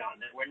lazy on,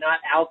 that we're not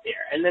out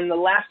there. And then the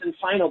last and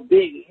final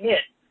big hit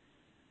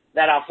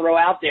that I'll throw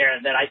out there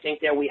that I think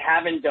that we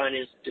haven't done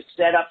is to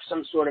set up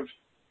some sort of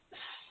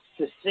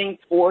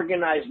succinct,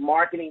 organized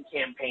marketing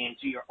campaign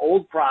to your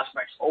old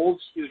prospects,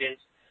 old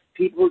students,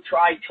 people who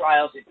tried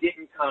trials that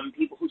didn't come,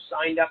 people who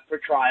signed up for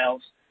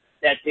trials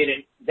that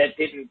didn't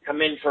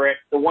come in for it,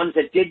 the ones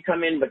that did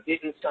come in but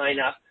didn't sign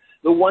up,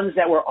 the ones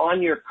that were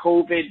on your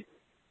COVID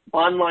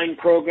online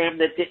program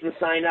that didn't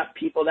sign up,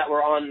 people that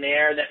were on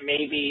there that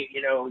maybe,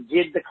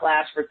 did the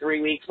class for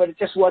 3 weeks, but it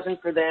just wasn't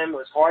for them. It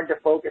was hard to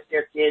focus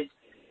their kids.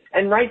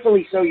 And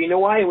rightfully so. You know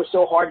why it was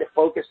so hard to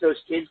focus those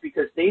kids?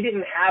 Because they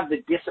didn't have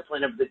the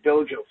discipline of the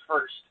dojo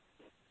first.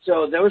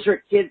 So those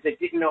are kids that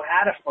didn't know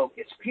how to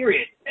focus,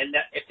 period. And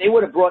if they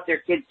would have brought their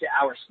kids to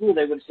our school,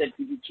 they would have said,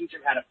 could you teach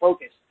them how to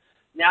focus?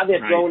 Now they're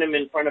throwing them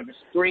in front of a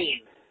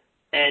screen.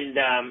 And,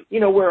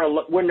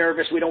 we're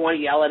nervous. We don't want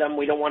to yell at them.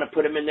 We don't want to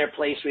put them in their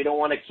place. We don't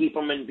want to keep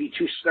them and be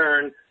too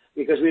stern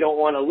because we don't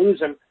want to lose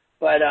them.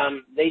 But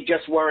they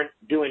just weren't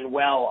doing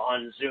well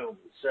on Zoom.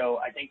 So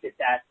I think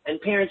and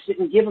parents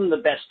didn't give them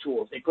the best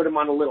tools. They put them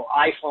on a little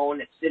iPhone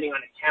that's sitting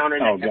on a counter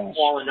that kept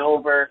falling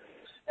over.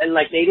 And,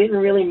 they didn't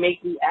really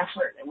make the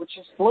effort, which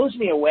just blows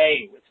me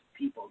away with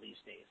people these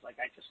days.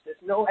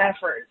 There's no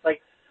effort. It's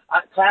like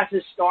class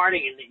is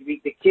starting and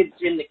the kid's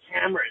in the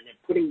camera and they're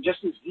putting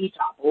just his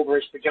V-top over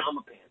his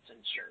pajama pants and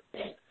shirt.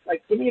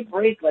 Give me a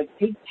break.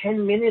 Take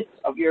 10 minutes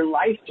of your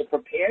life to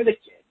prepare the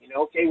kid.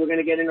 Okay, we're going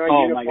to get in our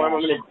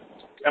uniform.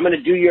 I'm going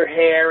to do your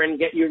hair and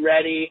get you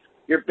ready.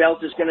 Your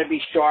belt is going to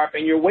be sharp,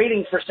 and you're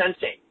waiting for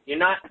sensei.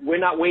 We're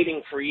not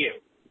waiting for you.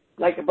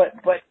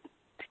 But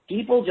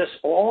people just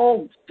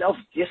all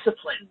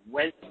self-discipline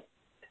went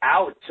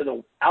out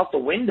the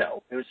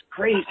window. It was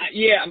crazy.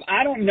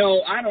 I don't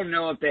know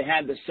if they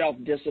had the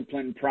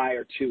self-discipline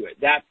prior to it.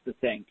 That's the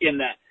thing. And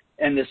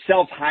the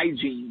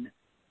self-hygiene,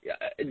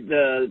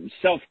 the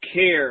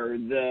self-care,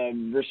 the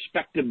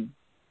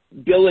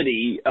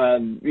respectability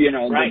of,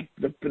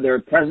 their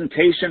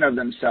presentation of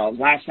themselves.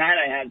 Last night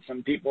I had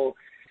some people,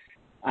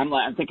 I'm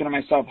thinking to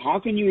myself, how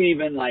can you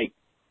even let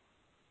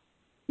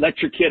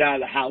your kid out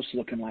of the house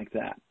looking like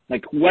that?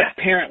 What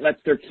parent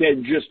lets their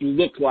kid just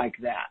look like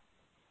that?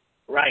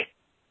 Right.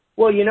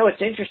 Well,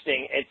 it's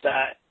interesting.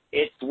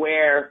 It's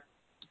where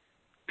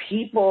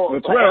people,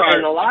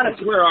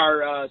 it's where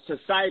our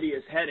society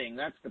is heading.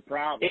 That's the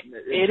problem.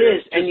 It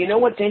is. And you know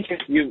what's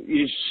interesting?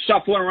 You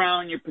shuffle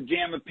around in your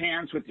pajama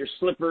pants with your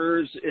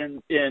slippers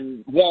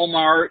in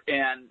Walmart,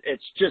 and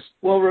it's just,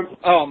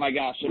 oh my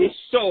gosh, it is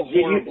so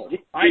horrible.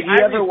 I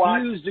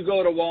refuse to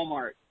go to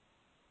Walmart.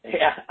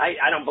 Yeah,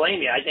 I don't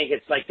blame you. I think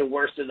it's the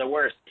worst of the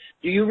worst.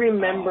 Do you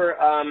remember,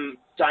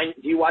 do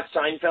you watch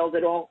Seinfeld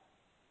at all?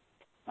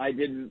 I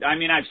didn't. I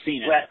mean, I've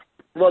seen it.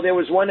 Well, there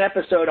was one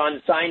episode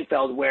on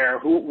Seinfeld where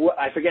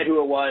I forget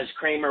who it was,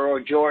 Kramer or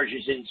George,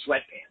 is in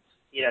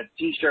sweatpants,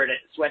 t-shirt,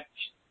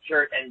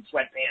 sweatshirt, and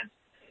sweatpants,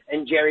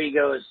 and Jerry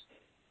goes,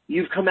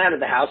 "You've come out of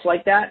the house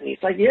like that?" And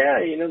he's like, "Yeah,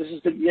 this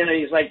is the,"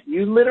 he's like,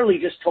 "You literally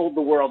just told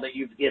the world that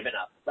you've given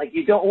up.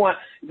 You don't want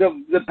the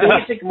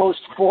basic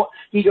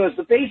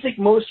the basic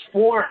most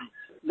form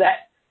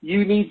that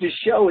you need to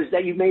show is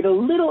that you made a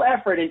little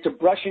effort into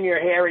brushing your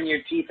hair and your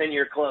teeth and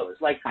your clothes."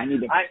 I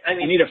need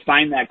to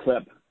find that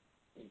clip.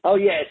 Oh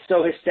yeah, it's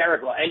so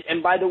hysterical.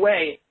 And by the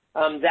way,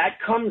 that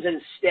comes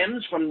and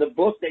stems from the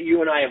book that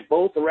you and I have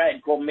both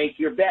read called Make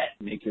Your Bed.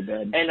 Make Your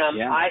Bed. And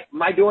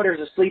my daughter's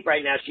asleep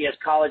right now. She has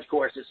college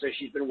courses, so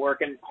she's been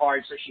working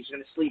hard, so she's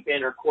going to sleep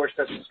in. Her course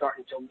doesn't start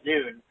until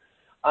noon.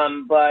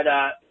 But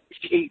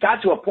she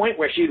got to a point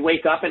where she'd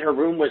wake up and her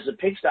room was a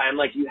pigsty. I'm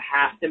like, you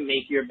have to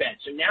make your bed.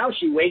 So now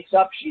she wakes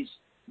up, she's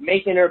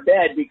making her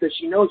bed because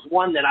she knows,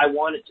 one, that I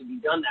want it to be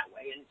done that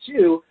way, and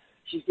two,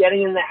 she's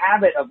getting in the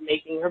habit of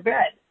making her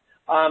bed.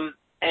 I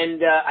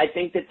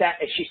think that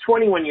she's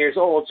 21 years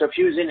old, so if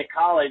she was into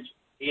college,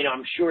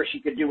 I'm sure she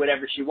could do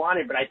whatever she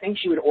wanted, but I think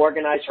she would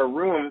organize her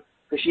room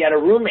because she had a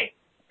roommate.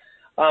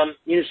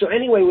 So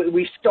anyway,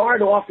 we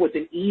start off with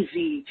an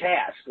easy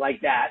task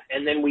like that,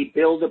 and then we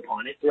build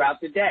upon it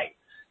throughout the day.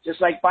 Just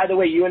by the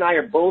way, you and I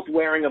are both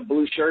wearing a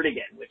blue shirt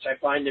again, which I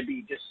find to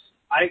be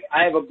I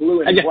have a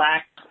blue and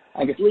black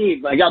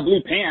sleeve. I got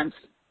blue pants.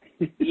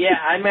 Yeah,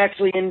 I'm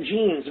actually in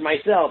jeans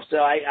myself,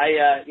 so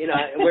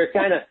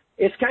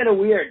it's kind of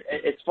weird.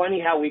 It's funny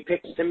how we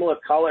pick similar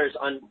colors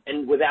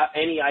and without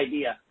any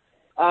idea.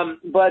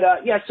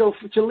 So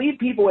to leave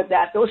people with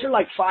that, those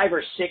are 5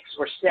 or 6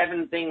 or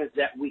 7 things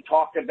that we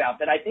talked about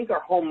that I think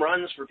are home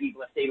runs for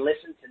people if they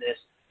listen to this.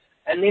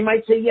 And they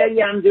might say,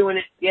 yeah, I'm doing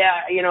it.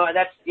 Yeah,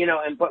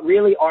 but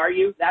really, are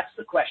you? That's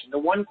the question. The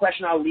one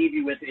question I'll leave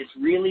you with is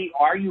really,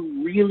 are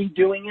you really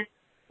doing it?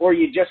 Or are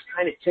you just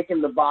kind of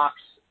ticking the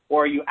box?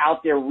 Or are you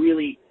out there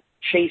really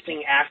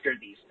chasing after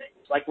these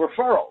things? Like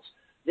referrals.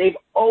 They've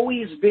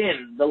always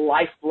been the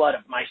lifeblood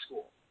of my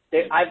school.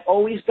 I've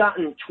always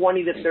gotten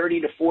 20 to 30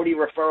 to 40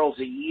 referrals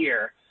a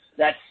year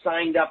that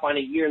signed up on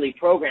a yearly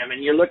program.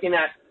 And you're looking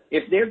at,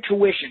 if their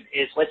tuition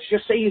is, let's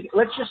just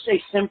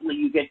say simply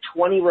you get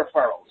 20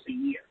 referrals a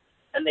year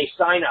and they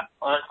sign up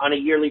on a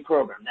yearly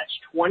program. That's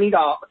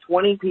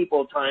 $20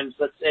 people times,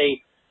 let's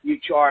say you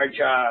charge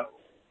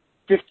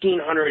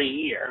 $1,500 a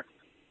year.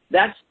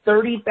 That's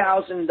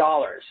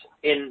 $30,000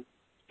 in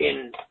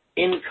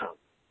income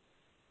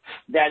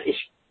that is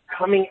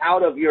coming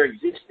out of your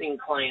existing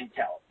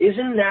clientele.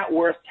 Isn't that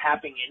worth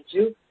tapping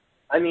into?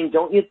 I mean,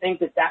 don't you think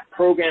that that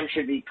program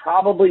should be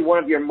probably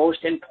one of your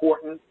most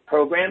important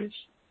programs?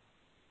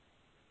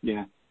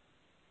 Yeah.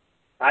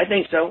 I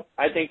think so.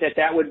 I think that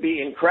that would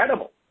be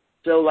incredible.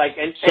 So, like,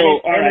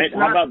 all right,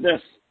 how about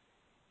this?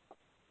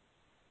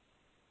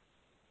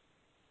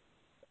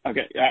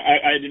 Okay,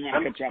 I didn't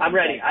want to cut you off. I'm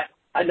ready.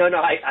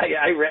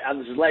 I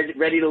was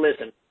ready to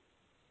listen.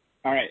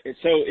 All right.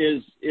 So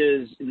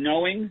is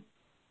knowing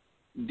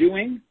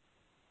doing,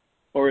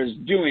 or is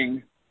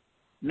doing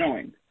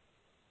knowing?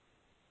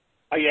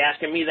 Are you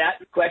asking me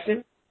that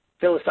question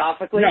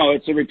philosophically? No,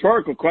 it's a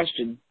rhetorical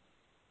question.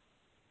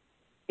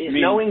 Is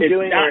knowing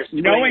doing, or is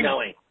doing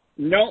knowing?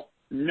 No,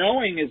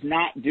 knowing is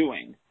not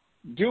doing.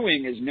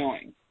 Doing is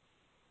knowing.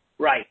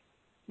 Right.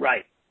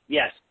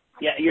 Yes.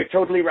 Yeah, you're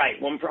totally right.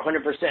 100%.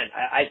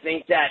 I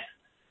think that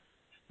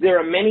there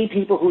are many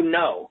people who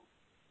know.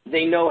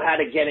 They know how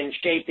to get in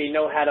shape. They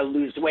know how to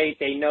lose weight.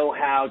 They know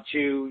how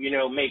to,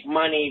 make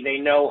money. They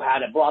know how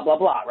to blah, blah,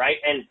 blah, right?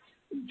 And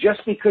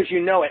just because you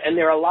know it, and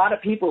there are a lot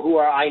of people who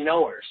are I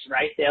knowers,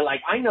 right? They're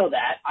like, I know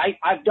that.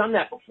 I've done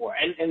that before.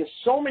 And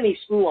so many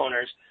school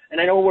owners, and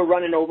I know we're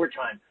running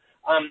overtime,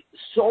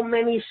 so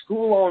many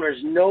school owners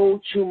know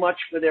too much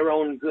for their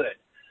own good.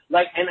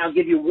 Like, and I'll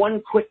give you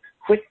one quick,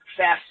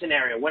 fast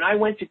scenario. When I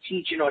went to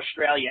teach in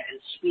Australia and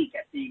speak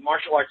at the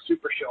Martial Arts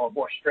Super Show of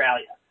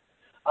Australia,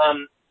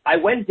 I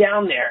went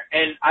down there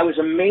and I was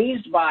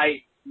amazed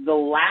by the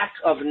lack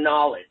of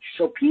knowledge.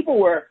 So people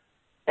were,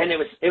 and it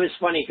was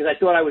funny because I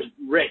thought I was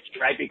rich,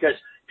 right? Because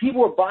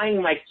people were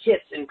buying my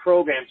kits and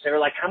programs. They were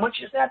like, how much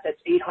is that? That's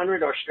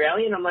 800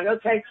 Australian. I'm like,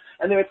 okay.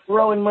 And they were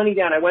throwing money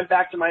down. I went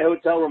back to my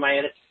hotel room. I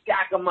had a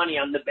stack of money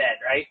on the bed,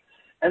 right?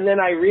 And then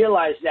I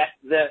realized that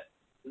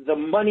the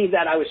money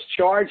that I was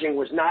charging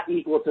was not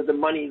equal to the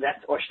money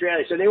that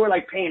Australia. So they were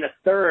like paying a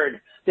third.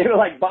 They were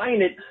like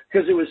buying it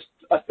because it was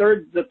a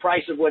third the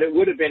price of what it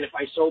would have been if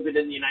I sold it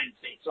in the United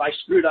States. So I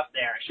screwed up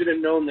there. I should have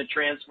known the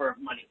transfer of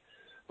money.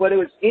 But it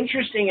was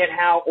interesting at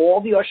how all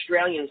the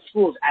Australian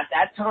schools at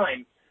that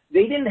time,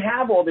 they didn't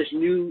have all this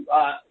new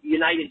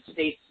United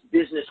States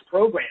business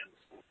programs.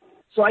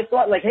 So I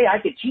thought, like, hey, I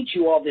could teach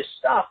you all this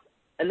stuff.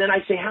 And then I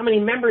say, how many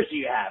members do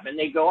you have? And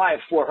they go, I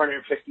have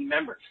 450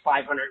 members,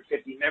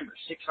 550 members,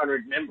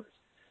 600 members.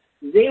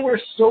 They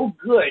were so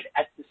good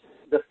at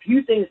the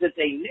few things that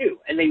they knew,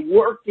 and they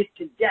worked it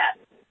to death,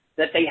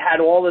 that they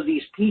had all of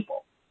these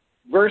people,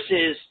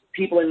 versus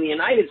people in the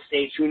United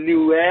States who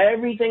knew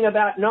everything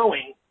about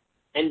knowing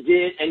and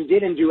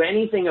didn't do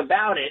anything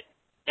about it,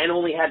 and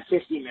only had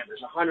 50 members,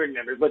 100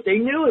 members. But they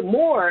knew it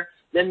more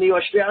than the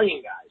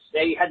Australian guys.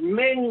 They had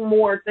many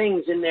more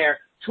things in their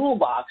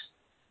toolbox,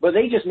 but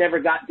they just never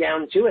got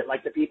down to it.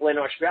 Like the people in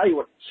Australia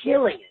were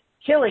killing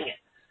it.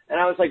 And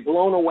I was like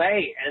blown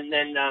away. And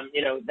then,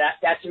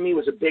 that to me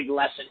was a big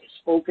lesson, is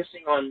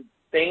focusing on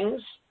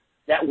things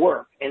that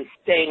work and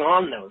staying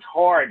on those,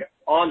 hard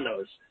on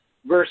those,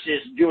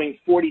 versus doing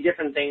 40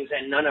 different things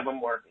and none of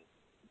them working.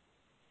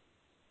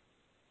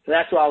 So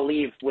that's what I'll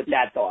leave with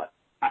that thought.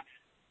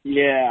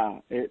 Yeah.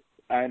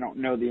 I don't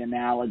know the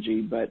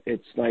analogy, but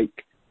it's like,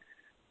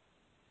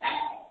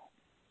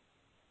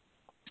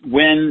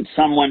 when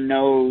someone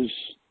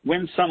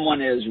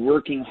is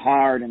working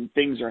hard and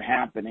things are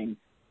happening,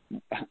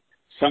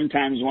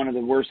 sometimes one of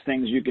the worst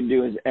things you can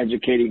do is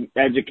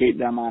educate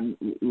them on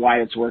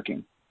why it's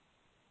working.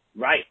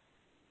 Right.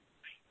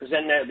 Because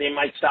then they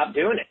might stop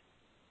doing it.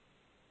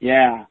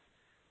 Yeah.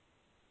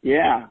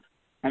 Yeah.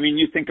 I mean,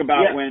 you think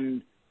about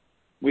when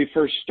we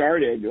first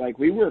started, like,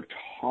 we worked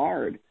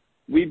hard.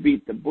 We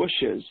beat the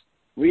bushes.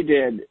 We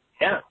did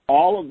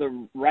all of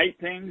the right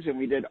things, and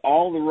we did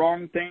all the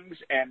wrong things,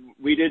 and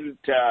we didn't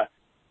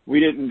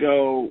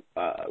go,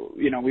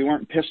 we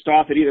weren't pissed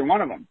off at either one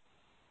of them.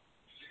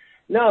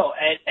 No,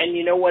 and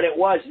you know what it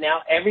was? Now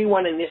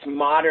everyone in this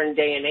modern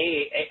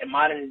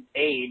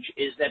age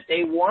is that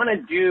they want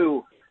to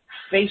do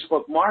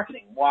Facebook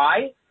marketing.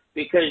 Why?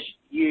 Because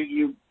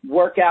you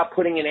work out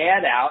putting an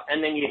ad out,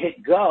 and then you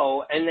hit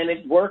go, and then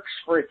it works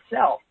for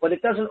itself. But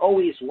it doesn't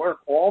always work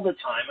all the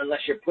time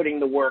unless you're putting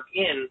the work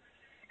in.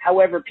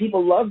 However,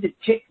 people love to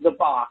tick the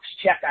box,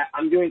 check,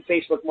 I'm doing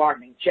Facebook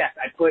marketing, check,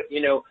 I put,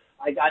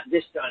 I got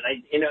this done,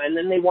 and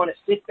then they want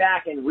to sit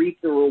back and reap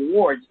the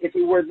rewards. If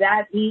it were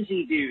that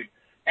easy, dude,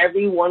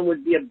 everyone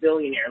would be a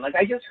billionaire. Like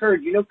I just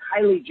heard,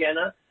 Kylie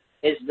Jenner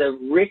is the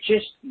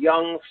richest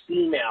young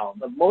female,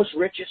 the most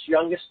richest,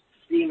 youngest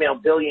female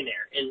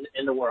billionaire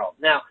in the world.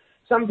 Now,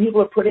 some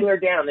people are putting her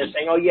down. They're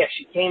saying, oh, yeah,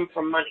 she came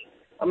from money.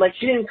 I'm like,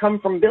 she didn't come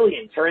from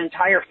billions. Her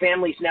entire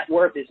family's net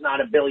worth is not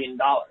 $1 billion,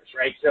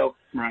 right? So,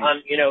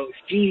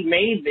 she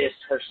made this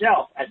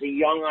herself as a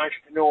young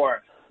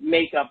entrepreneur,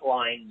 makeup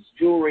lines,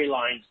 jewelry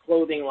lines,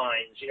 clothing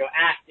lines,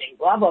 acting,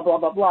 blah, blah, blah,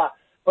 blah, blah.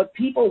 But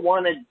people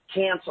want to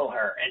cancel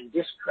her and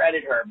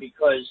discredit her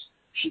because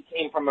she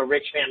came from a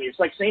rich family. It's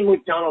like same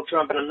with Donald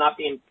Trump, and I'm not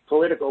being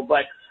political,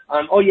 but,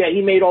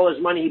 he made all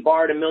his money. He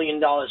borrowed $1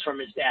 million from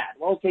his dad.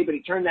 Well, okay, but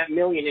he turned that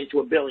million into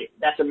 $1 billion.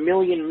 That's $1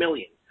 million,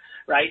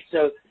 right?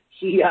 So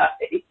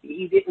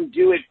he didn't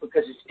do it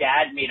because his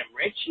dad made him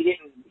rich.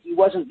 He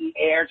wasn't the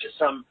heir to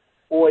some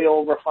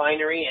oil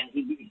refinery, and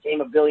he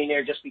became a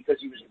billionaire just because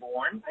he was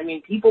born. I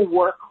mean, people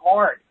work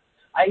hard.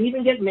 I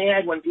even get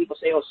mad when people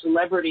say, oh,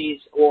 celebrities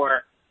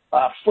or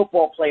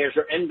football players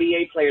or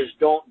NBA players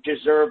don't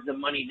deserve the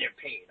money they're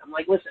paid. I'm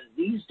like, listen,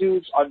 these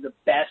dudes are the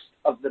best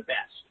of the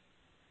best.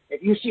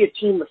 If you see a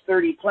team of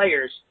 30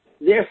 players,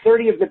 they're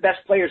 30 of the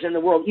best players in the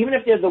world. Even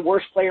if they're the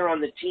worst player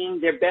on the team,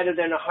 they're better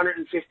than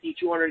 150,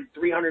 200,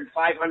 300,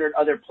 500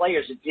 other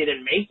players that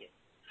didn't make it.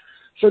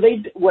 So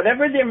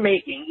whatever they're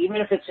making, even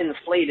if it's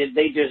inflated,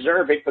 they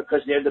deserve it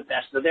because they're the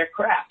best of their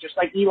craft. Just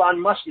like Elon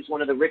Musk is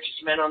one of the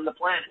richest men on the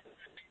planet.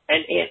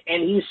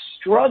 And he's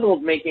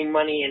struggled making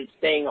money and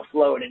staying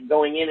afloat and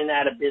going in and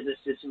out of business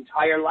his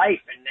entire life.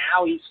 And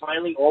now he's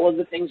finally, all of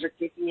the things are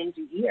kicking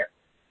into gear.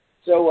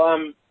 So,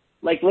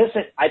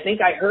 listen, I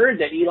think I heard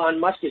that Elon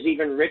Musk is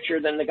even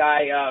richer than the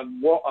guy,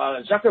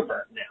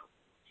 Zuckerberg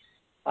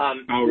now.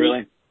 Oh,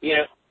 really? You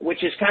know,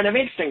 which is kind of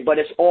interesting, but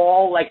it's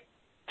all like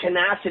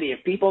tenacity.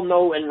 If people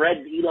know and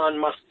read Elon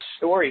Musk's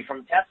story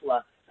from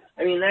Tesla,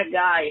 I mean, that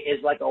guy is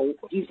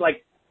he's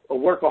like a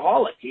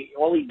workaholic.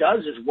 All he does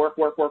is work.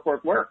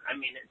 I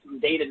mean, it's from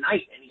day to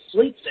night, and he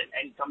sleeps it,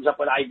 and he comes up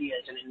with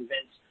ideas and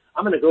invents.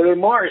 I'm going to go to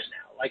Mars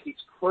now. Like,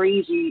 it's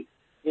crazy,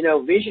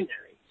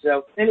 visionary.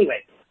 So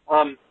anyway,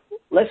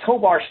 let's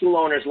hope our school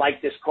owners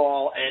like this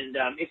call. And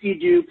if you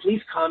do,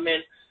 please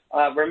comment.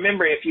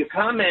 Remember, if you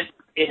comment,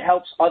 it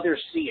helps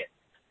others see it.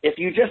 If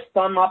you just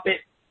thumb up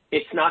it,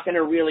 it's not going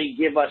to really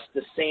give us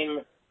the same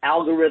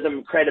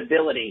algorithm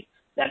credibility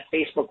that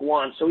Facebook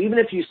wants. So even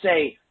if you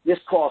say, this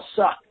call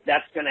sucked,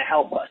 that's going to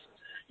help us.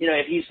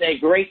 If you say,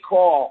 great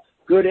call,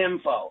 good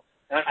info,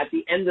 at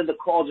the end of the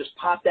call, just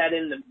pop that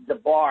in the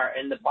bar,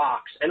 in the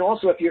box. And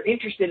also, if you're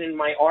interested in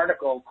my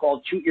article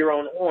called Toot Your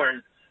Own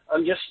Horn,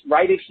 just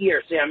write it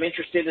here. Say, I'm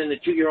interested in the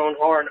Toot Your Own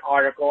Horn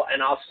article,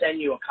 and I'll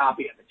send you a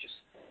copy of it. Just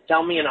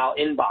tell me, and I'll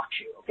inbox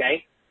you,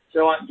 okay?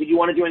 So did you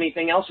want to do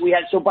anything else?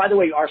 So by the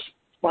way, our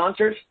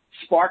sponsors,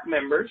 Spark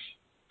Members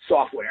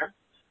Software,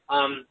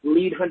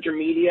 Lead Hunter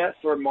Media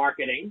for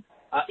marketing,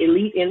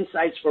 Elite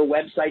Insights for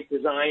website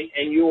design,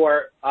 and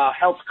your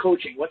health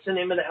coaching. What's the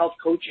name of the health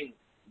coaching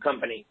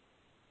company?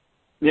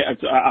 Yeah,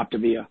 it's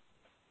Optavia.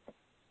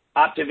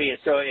 Optavia.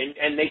 So,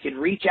 and they could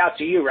reach out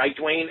to you, right,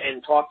 Duane,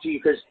 and talk to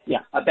you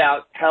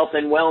about health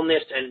and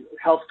wellness and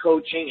health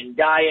coaching and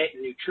diet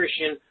and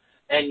nutrition.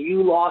 And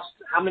you lost,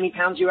 how many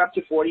pounds you're up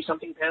to?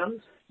 40-something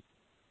pounds?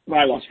 Well,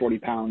 I lost 40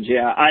 pounds,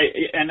 yeah.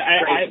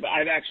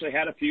 I've actually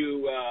had a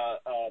few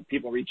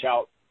people reach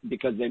out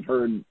because they've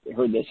heard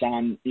this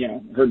on,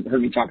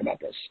 heard me talk about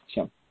this.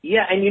 So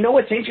yeah, and you know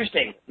what's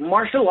interesting?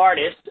 Martial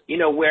artists,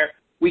 where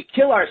we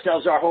kill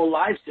ourselves our whole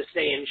lives to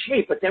stay in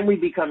shape, but then we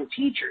become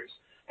teachers,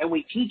 and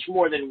we teach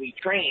more than we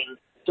train,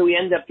 so we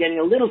end up getting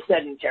a little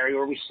sedentary,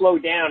 or we slow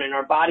down, and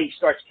our body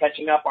starts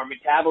catching up. Our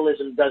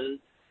metabolism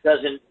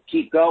doesn't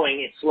keep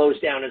going; it slows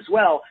down as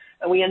well,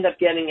 and we end up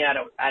getting out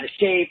of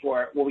shape,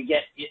 or we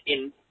get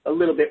in a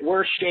little bit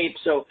worse shape.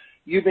 So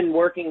you've been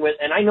working with,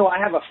 and I know I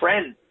have a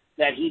friend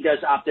that he does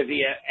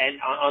Optavia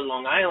and on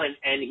Long Island,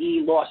 and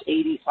he lost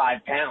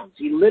 85 pounds.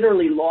 He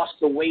literally lost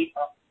the weight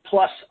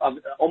plus of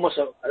almost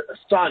a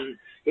son,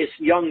 his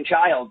young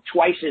child,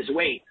 twice his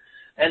weight.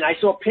 And I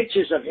saw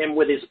pictures of him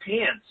with his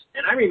pants.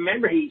 And I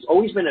remember he's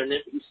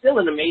still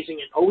an amazing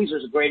and always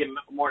was a great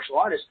martial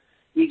artist.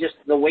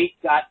 The weight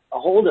got a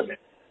hold of him.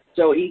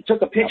 So he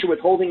took a picture with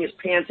holding his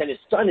pants, and his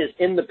son is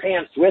in the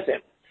pants with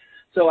him.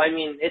 So, I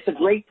mean, it's a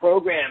great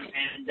program,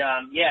 and,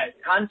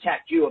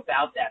 contact you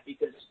about that,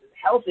 because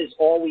health is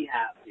all we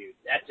have, dude.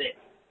 That's it.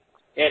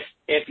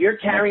 If you're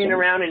carrying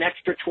around an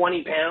extra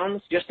 20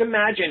 pounds, just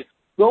imagine,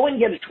 go and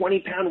get a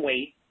 20-pound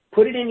weight,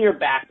 put it in your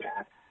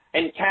backpack,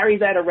 and carry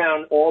that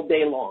around all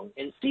day long,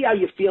 and see how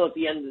you feel at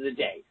the end of the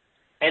day.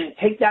 And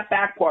take that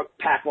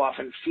backpack off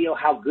and feel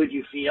how good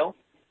you feel.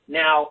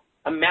 Now,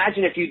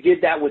 imagine if you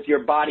did that with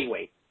your body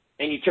weight,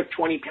 and you took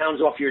 20 pounds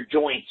off your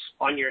joints,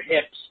 on your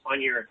hips,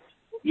 on your,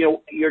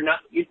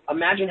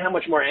 imagine how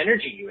much more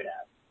energy you would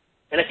have.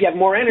 And if you have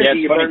more energy,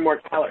 you burn more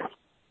calories.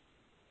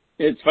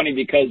 It's funny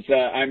because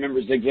I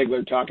remember Zig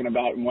Ziglar talking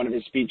about in one of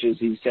his speeches,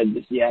 he said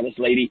this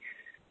lady,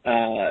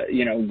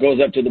 goes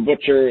up to the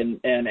butcher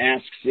and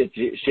asks if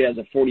she has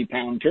a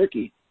 40-pound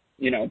turkey,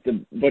 if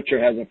the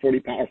butcher has a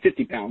 40-pound or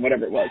 50-pound,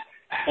 whatever it was.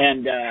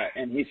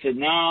 And he said,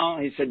 no,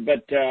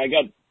 but I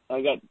got,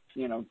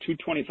 2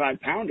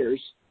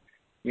 25-pounders,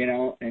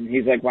 and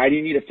he's like, why do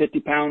you need a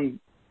 50-pound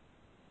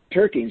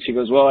turkey? And she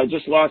goes, well, I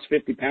just lost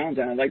 50 pounds,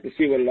 and I'd like to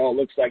see what it all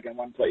looks like in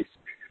one place.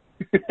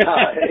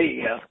 There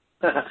you go.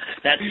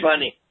 That's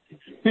funny.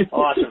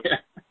 Awesome. Yeah.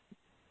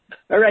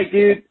 All right,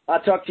 dude.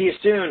 I'll talk to you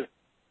soon.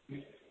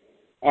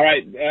 All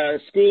right.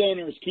 School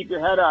owners, keep your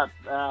head up.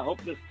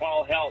 Hope this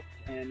call helped.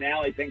 And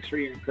Allie, thanks for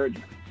your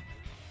encouragement.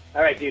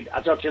 All right, dude.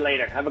 I'll talk to you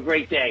later. Have a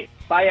great day.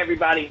 Bye,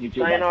 everybody. You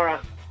too, sayonara.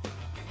 bye.